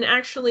time. And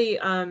actually,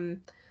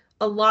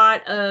 a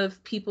lot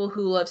of people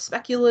who love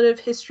speculative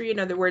history, in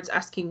other words,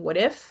 asking what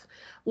if,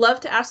 love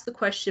to ask the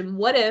question,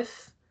 what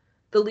if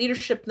the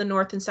leadership in the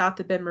North and South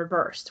had been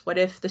reversed? What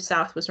if the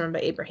South was run by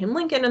Abraham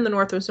Lincoln and the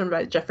North was run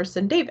by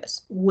Jefferson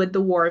Davis? Would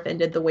the war have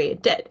ended the way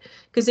it did?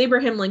 Because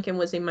Abraham Lincoln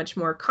was a much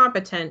more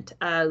competent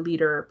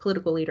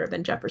political leader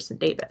than Jefferson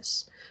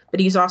Davis, but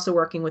he's also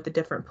working with a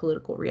different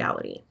political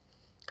reality.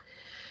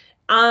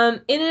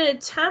 In an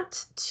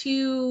attempt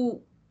to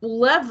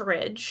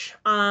leverage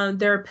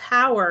their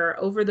power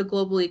over the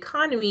global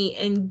economy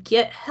and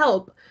get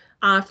help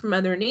from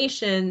other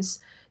nations,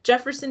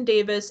 Jefferson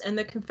Davis and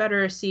the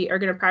Confederacy are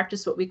going to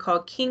practice what we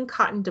call King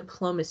Cotton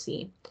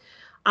diplomacy.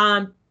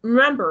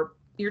 Remember,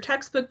 your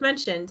textbook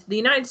mentioned the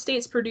United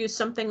States produced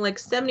something like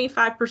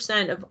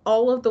 75% of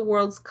all of the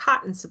world's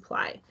cotton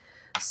supply.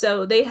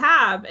 So they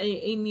have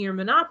a near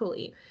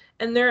monopoly.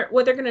 And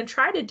what they're going to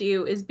try to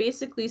do is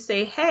basically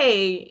say,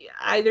 hey,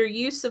 either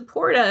you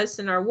support us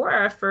in our war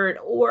effort,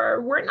 or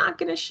we're not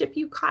going to ship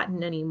you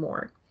cotton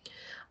anymore.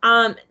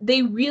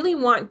 They really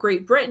want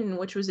Great Britain,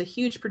 which was a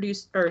huge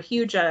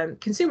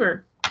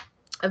consumer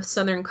of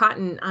Southern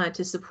cotton,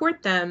 to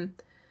support them.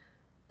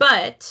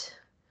 But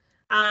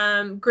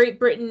Great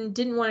Britain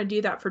didn't want to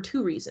do that for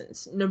two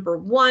reasons. Number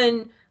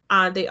one,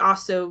 they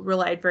also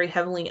relied very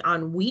heavily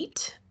on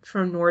wheat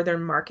from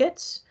northern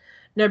markets.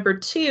 Number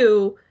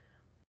two,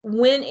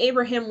 when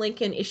Abraham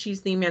Lincoln issues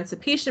the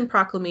Emancipation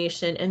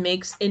Proclamation and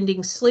makes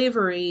ending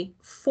slavery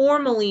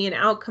formally an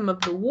outcome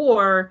of the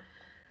war,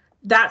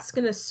 that's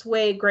going to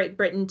sway Great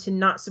Britain to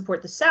not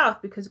support the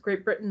South, because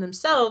Great Britain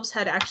themselves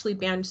had actually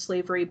banned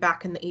slavery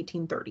back in the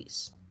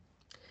 1830s.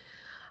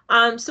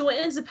 So what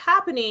ends up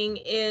happening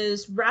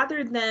is,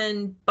 rather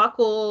than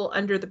buckle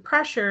under the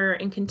pressure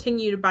and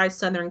continue to buy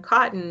Southern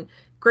cotton,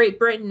 Great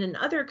Britain and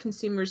other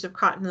consumers of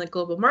cotton in the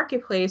global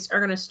marketplace are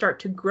going to start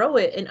to grow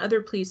it in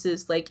other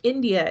places like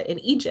India and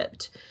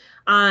Egypt.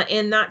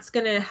 And that's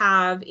going to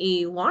have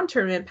a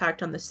long-term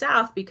impact on the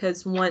South,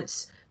 because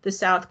once the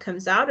South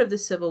comes out of the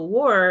Civil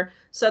War,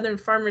 Southern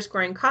farmers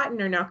growing cotton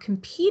are now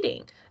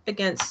competing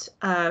against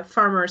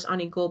farmers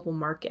on a global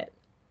market.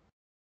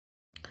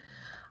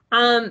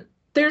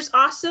 There's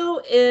also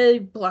a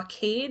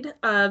blockade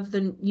of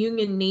the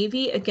Union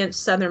Navy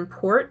against Southern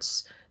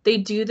ports. They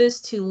do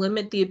this to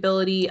limit the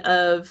ability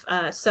of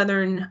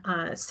Southern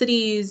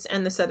cities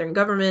and the Southern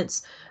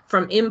governments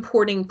from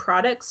importing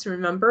products.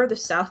 Remember, the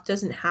South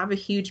doesn't have a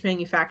huge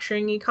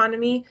manufacturing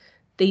economy.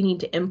 They need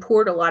to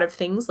import a lot of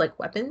things like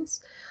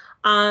weapons.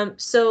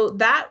 So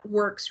that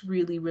works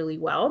really, really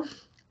well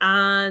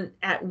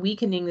at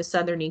weakening the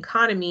Southern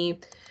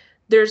economy.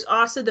 There's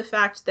also the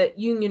fact that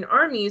Union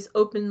armies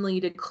openly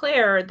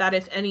declare that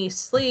if any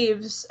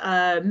slaves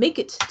make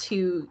it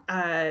to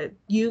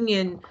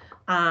Union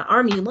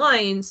army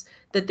lines,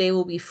 that they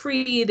will be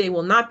free, they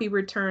will not be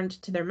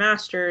returned to their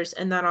masters,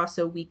 and that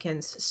also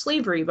weakens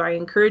slavery by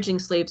encouraging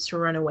slaves to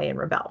run away and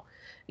rebel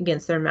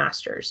against their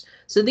masters.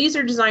 So these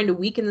are designed to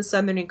weaken the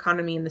Southern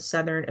economy and the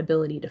Southern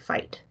ability to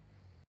fight.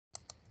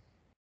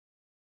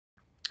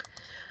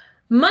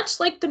 Much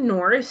like the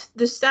North,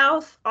 the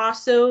South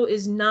also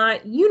is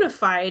not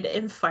unified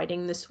in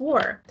fighting this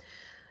war.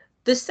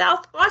 The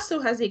South also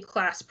has a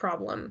class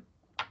problem.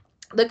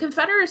 The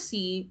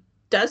Confederacy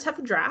does have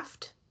a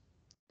draft,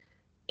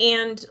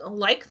 and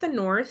like the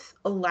North,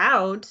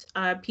 allowed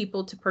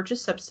people to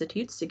purchase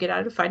substitutes to get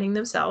out of fighting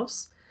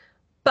themselves.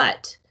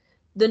 But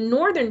the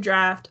Northern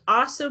draft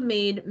also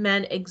made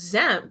men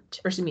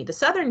exempt, or excuse me, the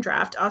Southern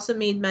draft also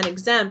made men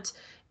exempt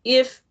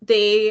if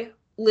they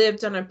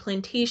lived on a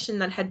plantation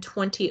that had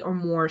 20 or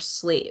more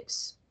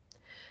slaves.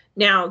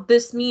 Now,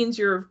 this means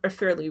you're a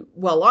fairly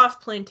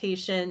well-off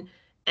plantation,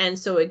 and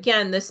so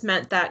again, this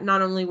meant that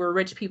not only were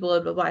rich people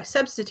able to buy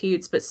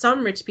substitutes, but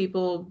some rich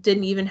people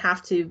didn't even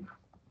have to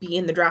be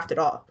in the draft at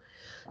all.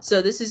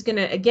 So this is going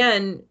to,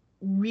 again,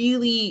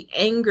 really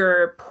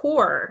anger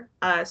poor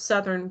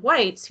Southern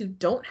whites who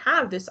don't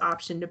have this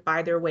option to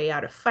buy their way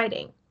out of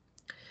fighting.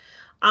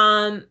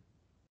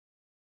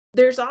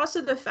 There's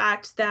also the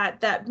fact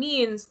that that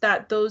means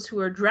that those who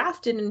are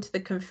drafted into the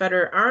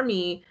Confederate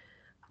Army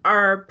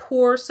are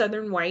poor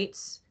Southern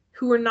whites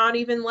who are not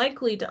even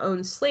likely to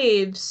own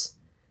slaves,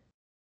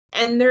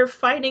 and they're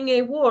fighting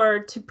a war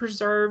to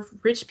preserve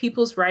rich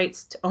people's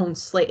rights to own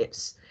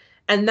slaves.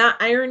 And that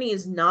irony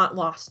is not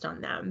lost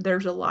on them.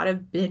 There's a lot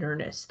of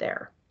bitterness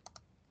there.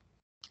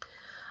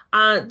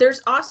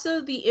 There's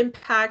also the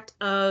impact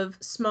of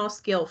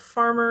small-scale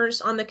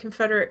farmers on the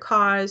Confederate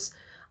cause.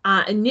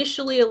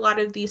 Initially, a lot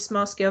of these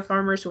small-scale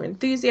farmers were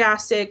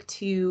enthusiastic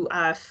to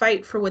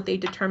fight for what they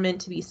determined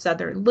to be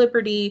Southern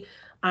liberty,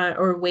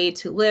 or a way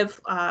to live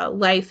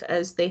life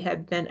as they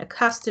had been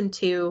accustomed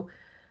to.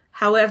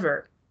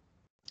 However,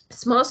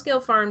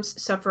 small-scale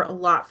farms suffer a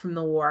lot from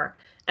the war.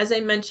 As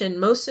I mentioned,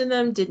 most of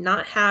them did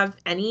not have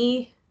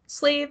any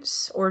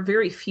slaves, or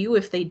very few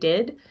if they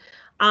did.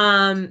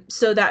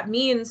 So that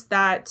means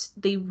that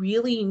they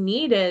really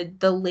needed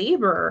the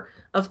labor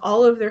of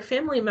all of their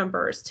family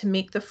members to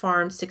make the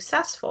farm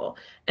successful.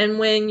 And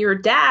when your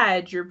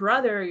dad, your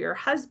brother, your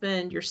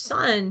husband, your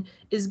son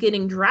is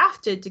getting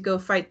drafted to go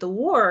fight the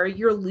war,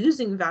 you're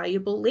losing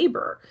valuable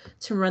labor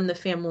to run the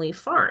family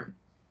farm.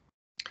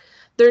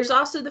 There's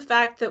also the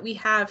fact that we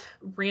have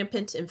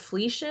rampant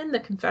inflation. The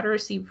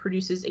Confederacy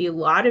produces a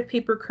lot of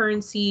paper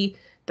currency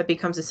that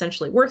becomes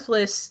essentially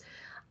worthless.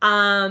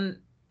 And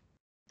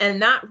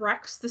that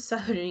wrecks the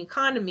Southern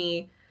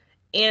economy.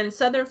 And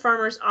Southern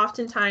farmers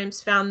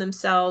oftentimes found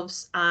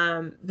themselves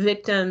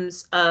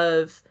victims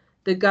of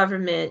the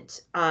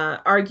government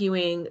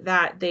arguing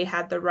that they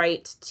had the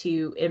right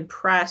to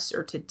impress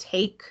or to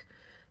take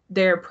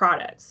their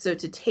products. So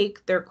to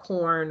take their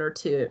corn or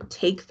to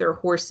take their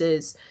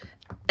horses,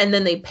 and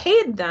then they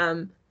paid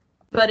them,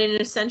 but in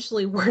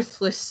essentially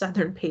worthless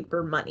Southern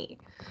paper money.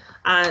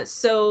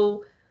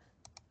 So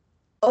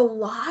a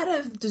lot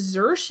of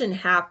desertion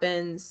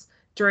happens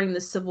during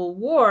the Civil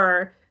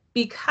War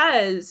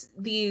because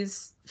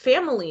these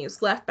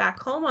families left back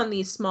home on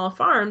these small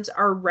farms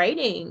are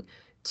writing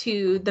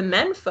to the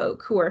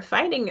menfolk who are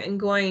fighting and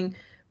going,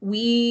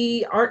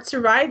 we aren't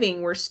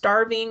surviving, we're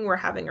starving, we're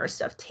having our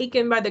stuff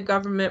taken by the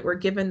government, we're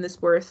given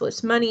this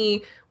worthless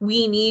money,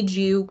 we need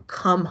you,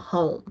 come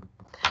home.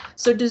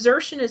 So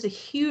desertion is a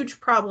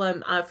huge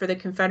problem for the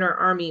Confederate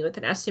Army, with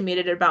an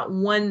estimated about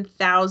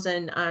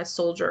 1,000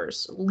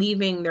 soldiers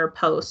leaving their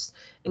posts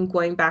and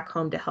going back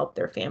home to help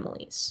their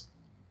families.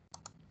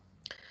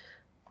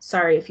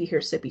 Sorry if you hear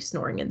Sippy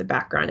snoring in the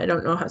background. I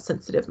don't know how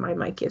sensitive my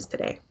mic is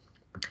today.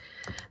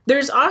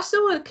 There's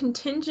also a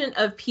contingent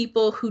of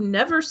people who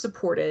never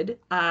supported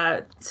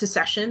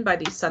secession by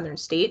these Southern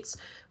states.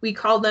 We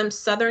call them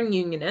Southern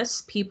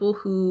Unionists, people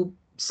who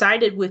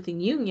sided with the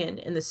Union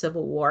in the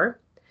Civil War.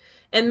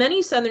 And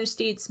many Southern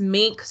states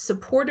make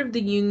support of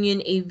the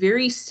Union a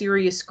very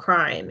serious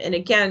crime, and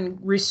again,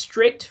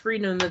 restrict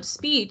freedom of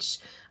speech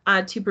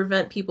to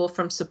prevent people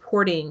from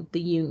supporting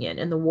the Union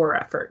and the war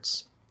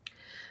efforts.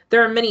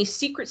 There are many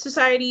secret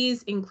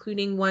societies,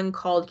 including one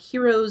called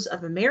Heroes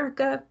of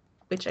America,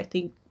 which I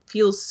think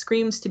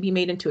screams to be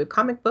made into a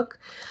comic book,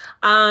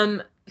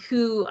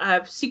 who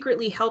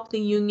secretly helped the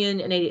Union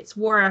in its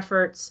war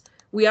efforts.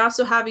 We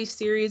also have a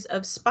series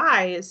of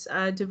spies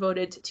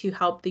devoted to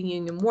help the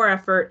Union war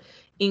effort,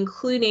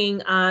 including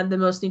the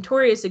most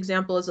notorious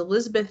example is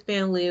Elizabeth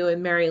Van Lew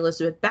and Mary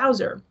Elizabeth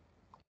Bowser.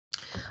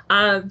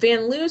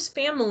 Van Lew's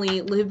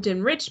family lived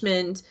in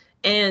Richmond,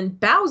 and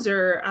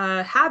Bowser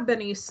had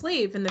been a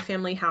slave in the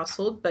family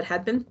household, but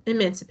had been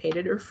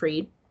emancipated or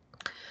freed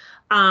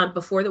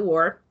before the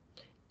war.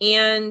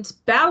 And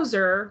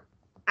Bowser,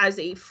 as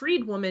a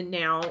freed woman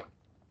now,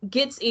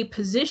 gets a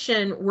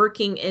position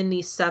working in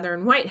the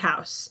Southern White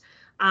House.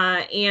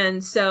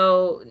 And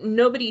so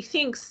nobody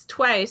thinks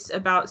twice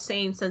about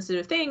saying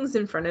sensitive things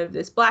in front of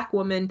this Black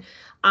woman.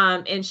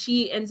 And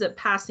she ends up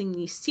passing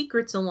these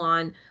secrets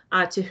along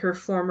to her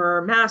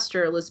former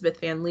master, Elizabeth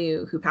Van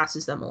Lew, who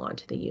passes them along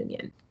to the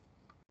Union.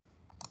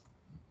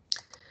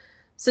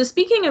 So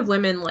speaking of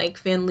women like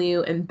Van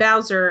Lew and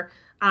Bowser,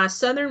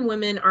 Southern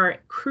women are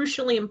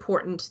crucially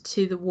important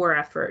to the war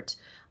effort.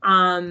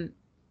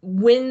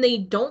 When they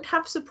don't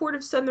have support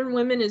of Southern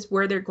women is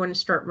where they're going to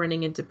start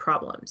running into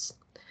problems.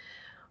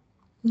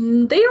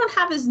 They don't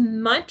have as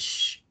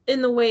much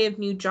in the way of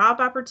new job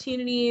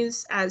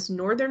opportunities as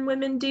Northern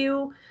women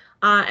do.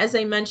 As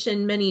I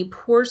mentioned, many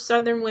poor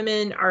Southern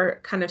women are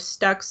kind of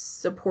stuck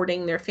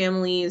supporting their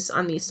families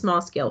on these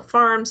small-scale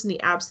farms in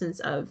the absence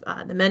of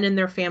the men in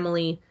their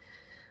family.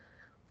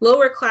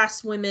 Lower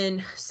class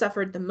women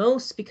suffered the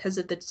most because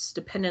of this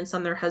dependence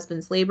on their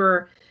husband's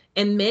labor,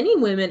 and many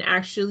women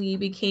actually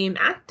became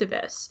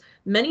activists.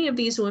 Many of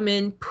these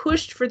women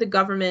pushed for the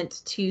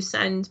government to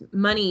send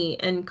money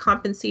and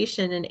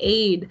compensation and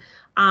aid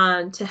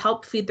to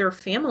help feed their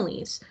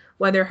families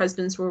while their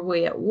husbands were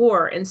away at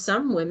war, and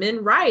some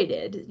women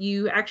rioted.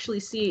 You actually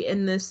see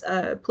in this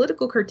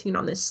political cartoon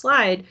on this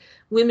slide,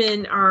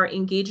 women are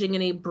engaging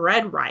in a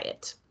bread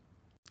riot.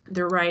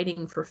 They're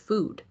rioting for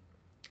food.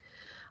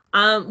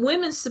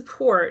 Women's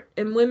support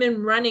and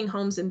women running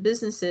homes and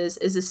businesses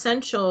is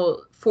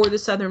essential for the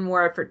Southern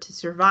war effort to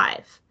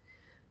survive.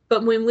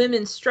 But when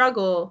women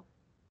struggle,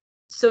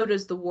 so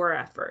does the war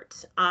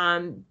effort,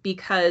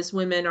 because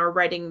women are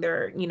writing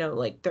their,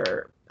 like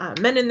their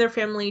men in their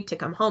family to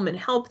come home and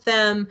help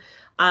them.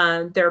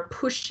 They're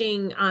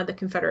pushing the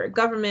Confederate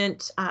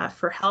government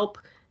for help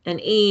and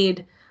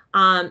aid.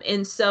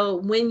 And so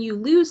when you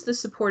lose the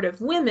support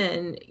of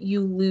women,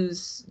 you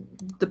lose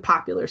the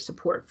popular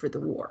support for the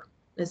war,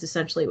 is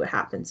essentially what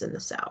happens in the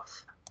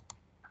South.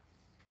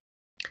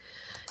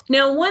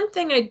 Now, one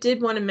thing I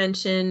did want to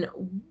mention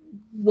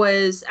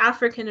was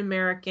African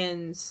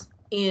Americans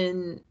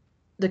in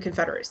the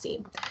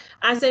Confederacy.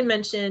 As I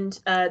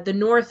mentioned, the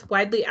North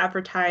widely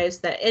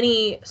advertised that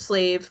any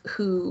slave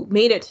who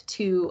made it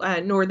to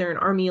Northern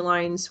Army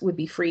lines would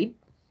be freed.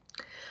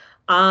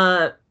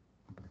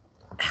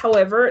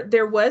 However,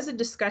 there was a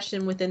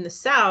discussion within the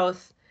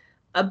South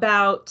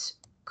about,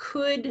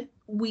 could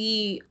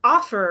we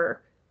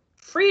offer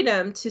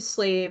freedom to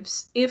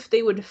slaves if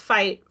they would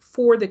fight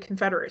for the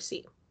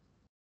Confederacy?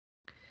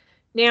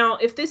 Now,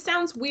 if this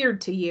sounds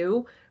weird to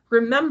you,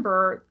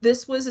 remember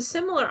this was a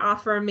similar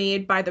offer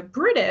made by the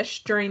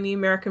British during the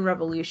American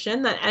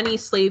Revolution, that any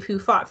slave who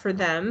fought for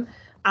them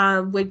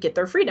would get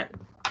their freedom.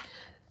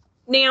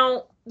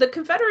 Now, the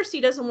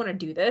Confederacy doesn't want to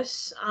do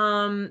this,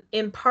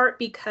 in part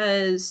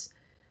because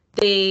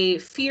they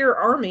fear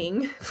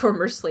arming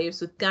former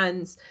slaves with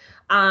guns,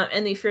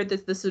 and they feared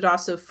that this would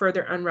also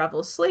further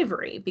unravel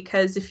slavery,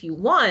 because if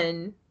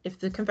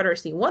the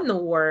Confederacy won the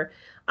war,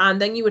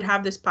 then you would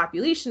have this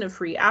population of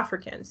free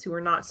Africans who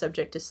were not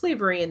subject to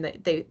slavery, and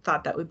they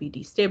thought that would be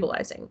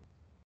destabilizing.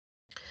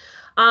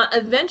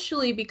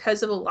 Eventually,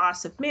 because of a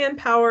loss of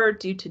manpower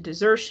due to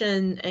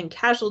desertion and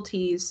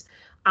casualties,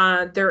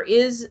 there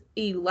is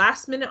a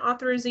last-minute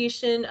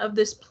authorization of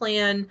this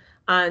plan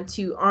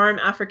to arm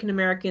African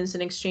Americans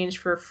in exchange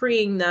for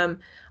freeing them,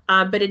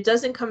 but it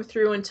doesn't come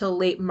through until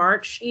late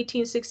March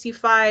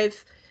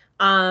 1865,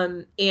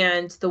 and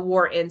the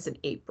war ends in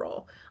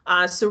April.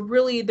 So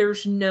really,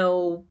 there's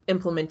no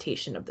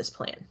implementation of this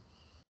plan.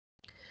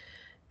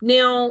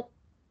 Now,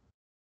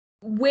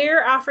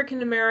 where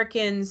African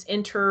Americans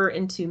enter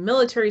into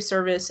military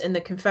service in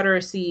the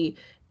Confederacy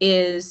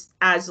is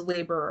as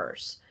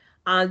laborers.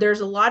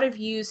 There's a lot of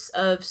use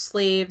of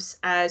slaves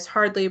as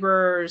hard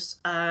laborers,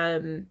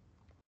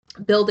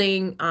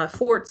 building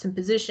forts and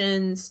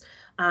positions,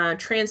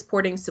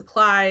 transporting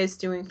supplies,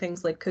 doing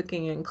things like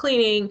cooking and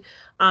cleaning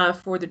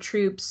for the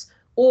troops,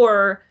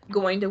 or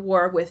going to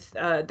war with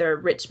their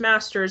rich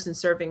masters and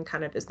serving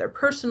kind of as their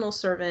personal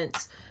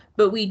servants.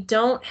 But we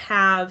don't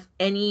have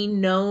any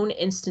known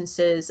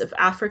instances of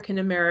African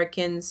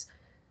Americans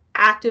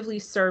actively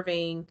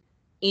serving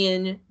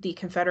in the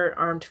Confederate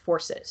Armed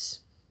Forces.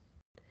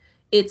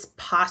 It's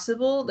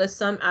possible that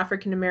some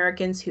African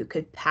Americans who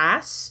could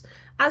pass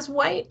as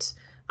white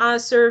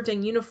served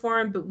in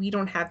uniform, but we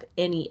don't have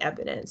any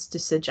evidence to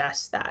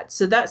suggest that.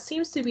 So that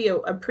seems to be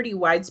a pretty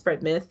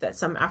widespread myth that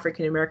some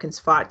African Americans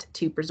fought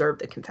to preserve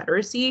the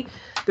Confederacy.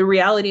 The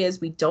reality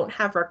is we don't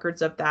have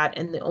records of that,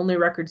 and the only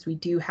records we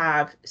do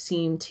have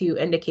seem to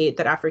indicate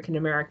that African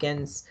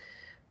Americans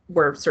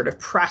were sort of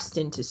pressed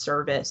into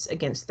service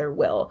against their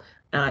will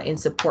in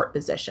support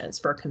positions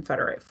for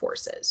Confederate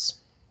forces.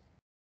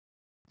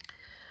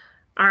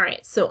 All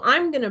right, so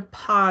I'm going to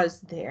pause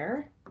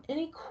there.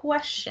 Any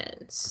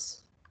questions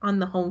on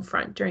the home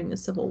front during the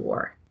Civil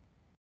War?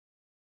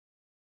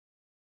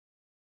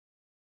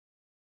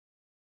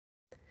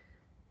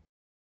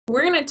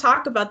 We're going to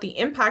talk about the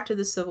impact of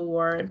the Civil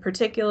War, and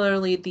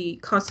particularly the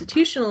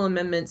constitutional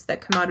amendments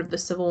that come out of the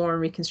Civil War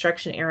and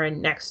Reconstruction era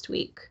next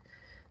week.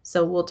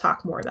 So we'll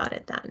talk more about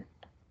it then.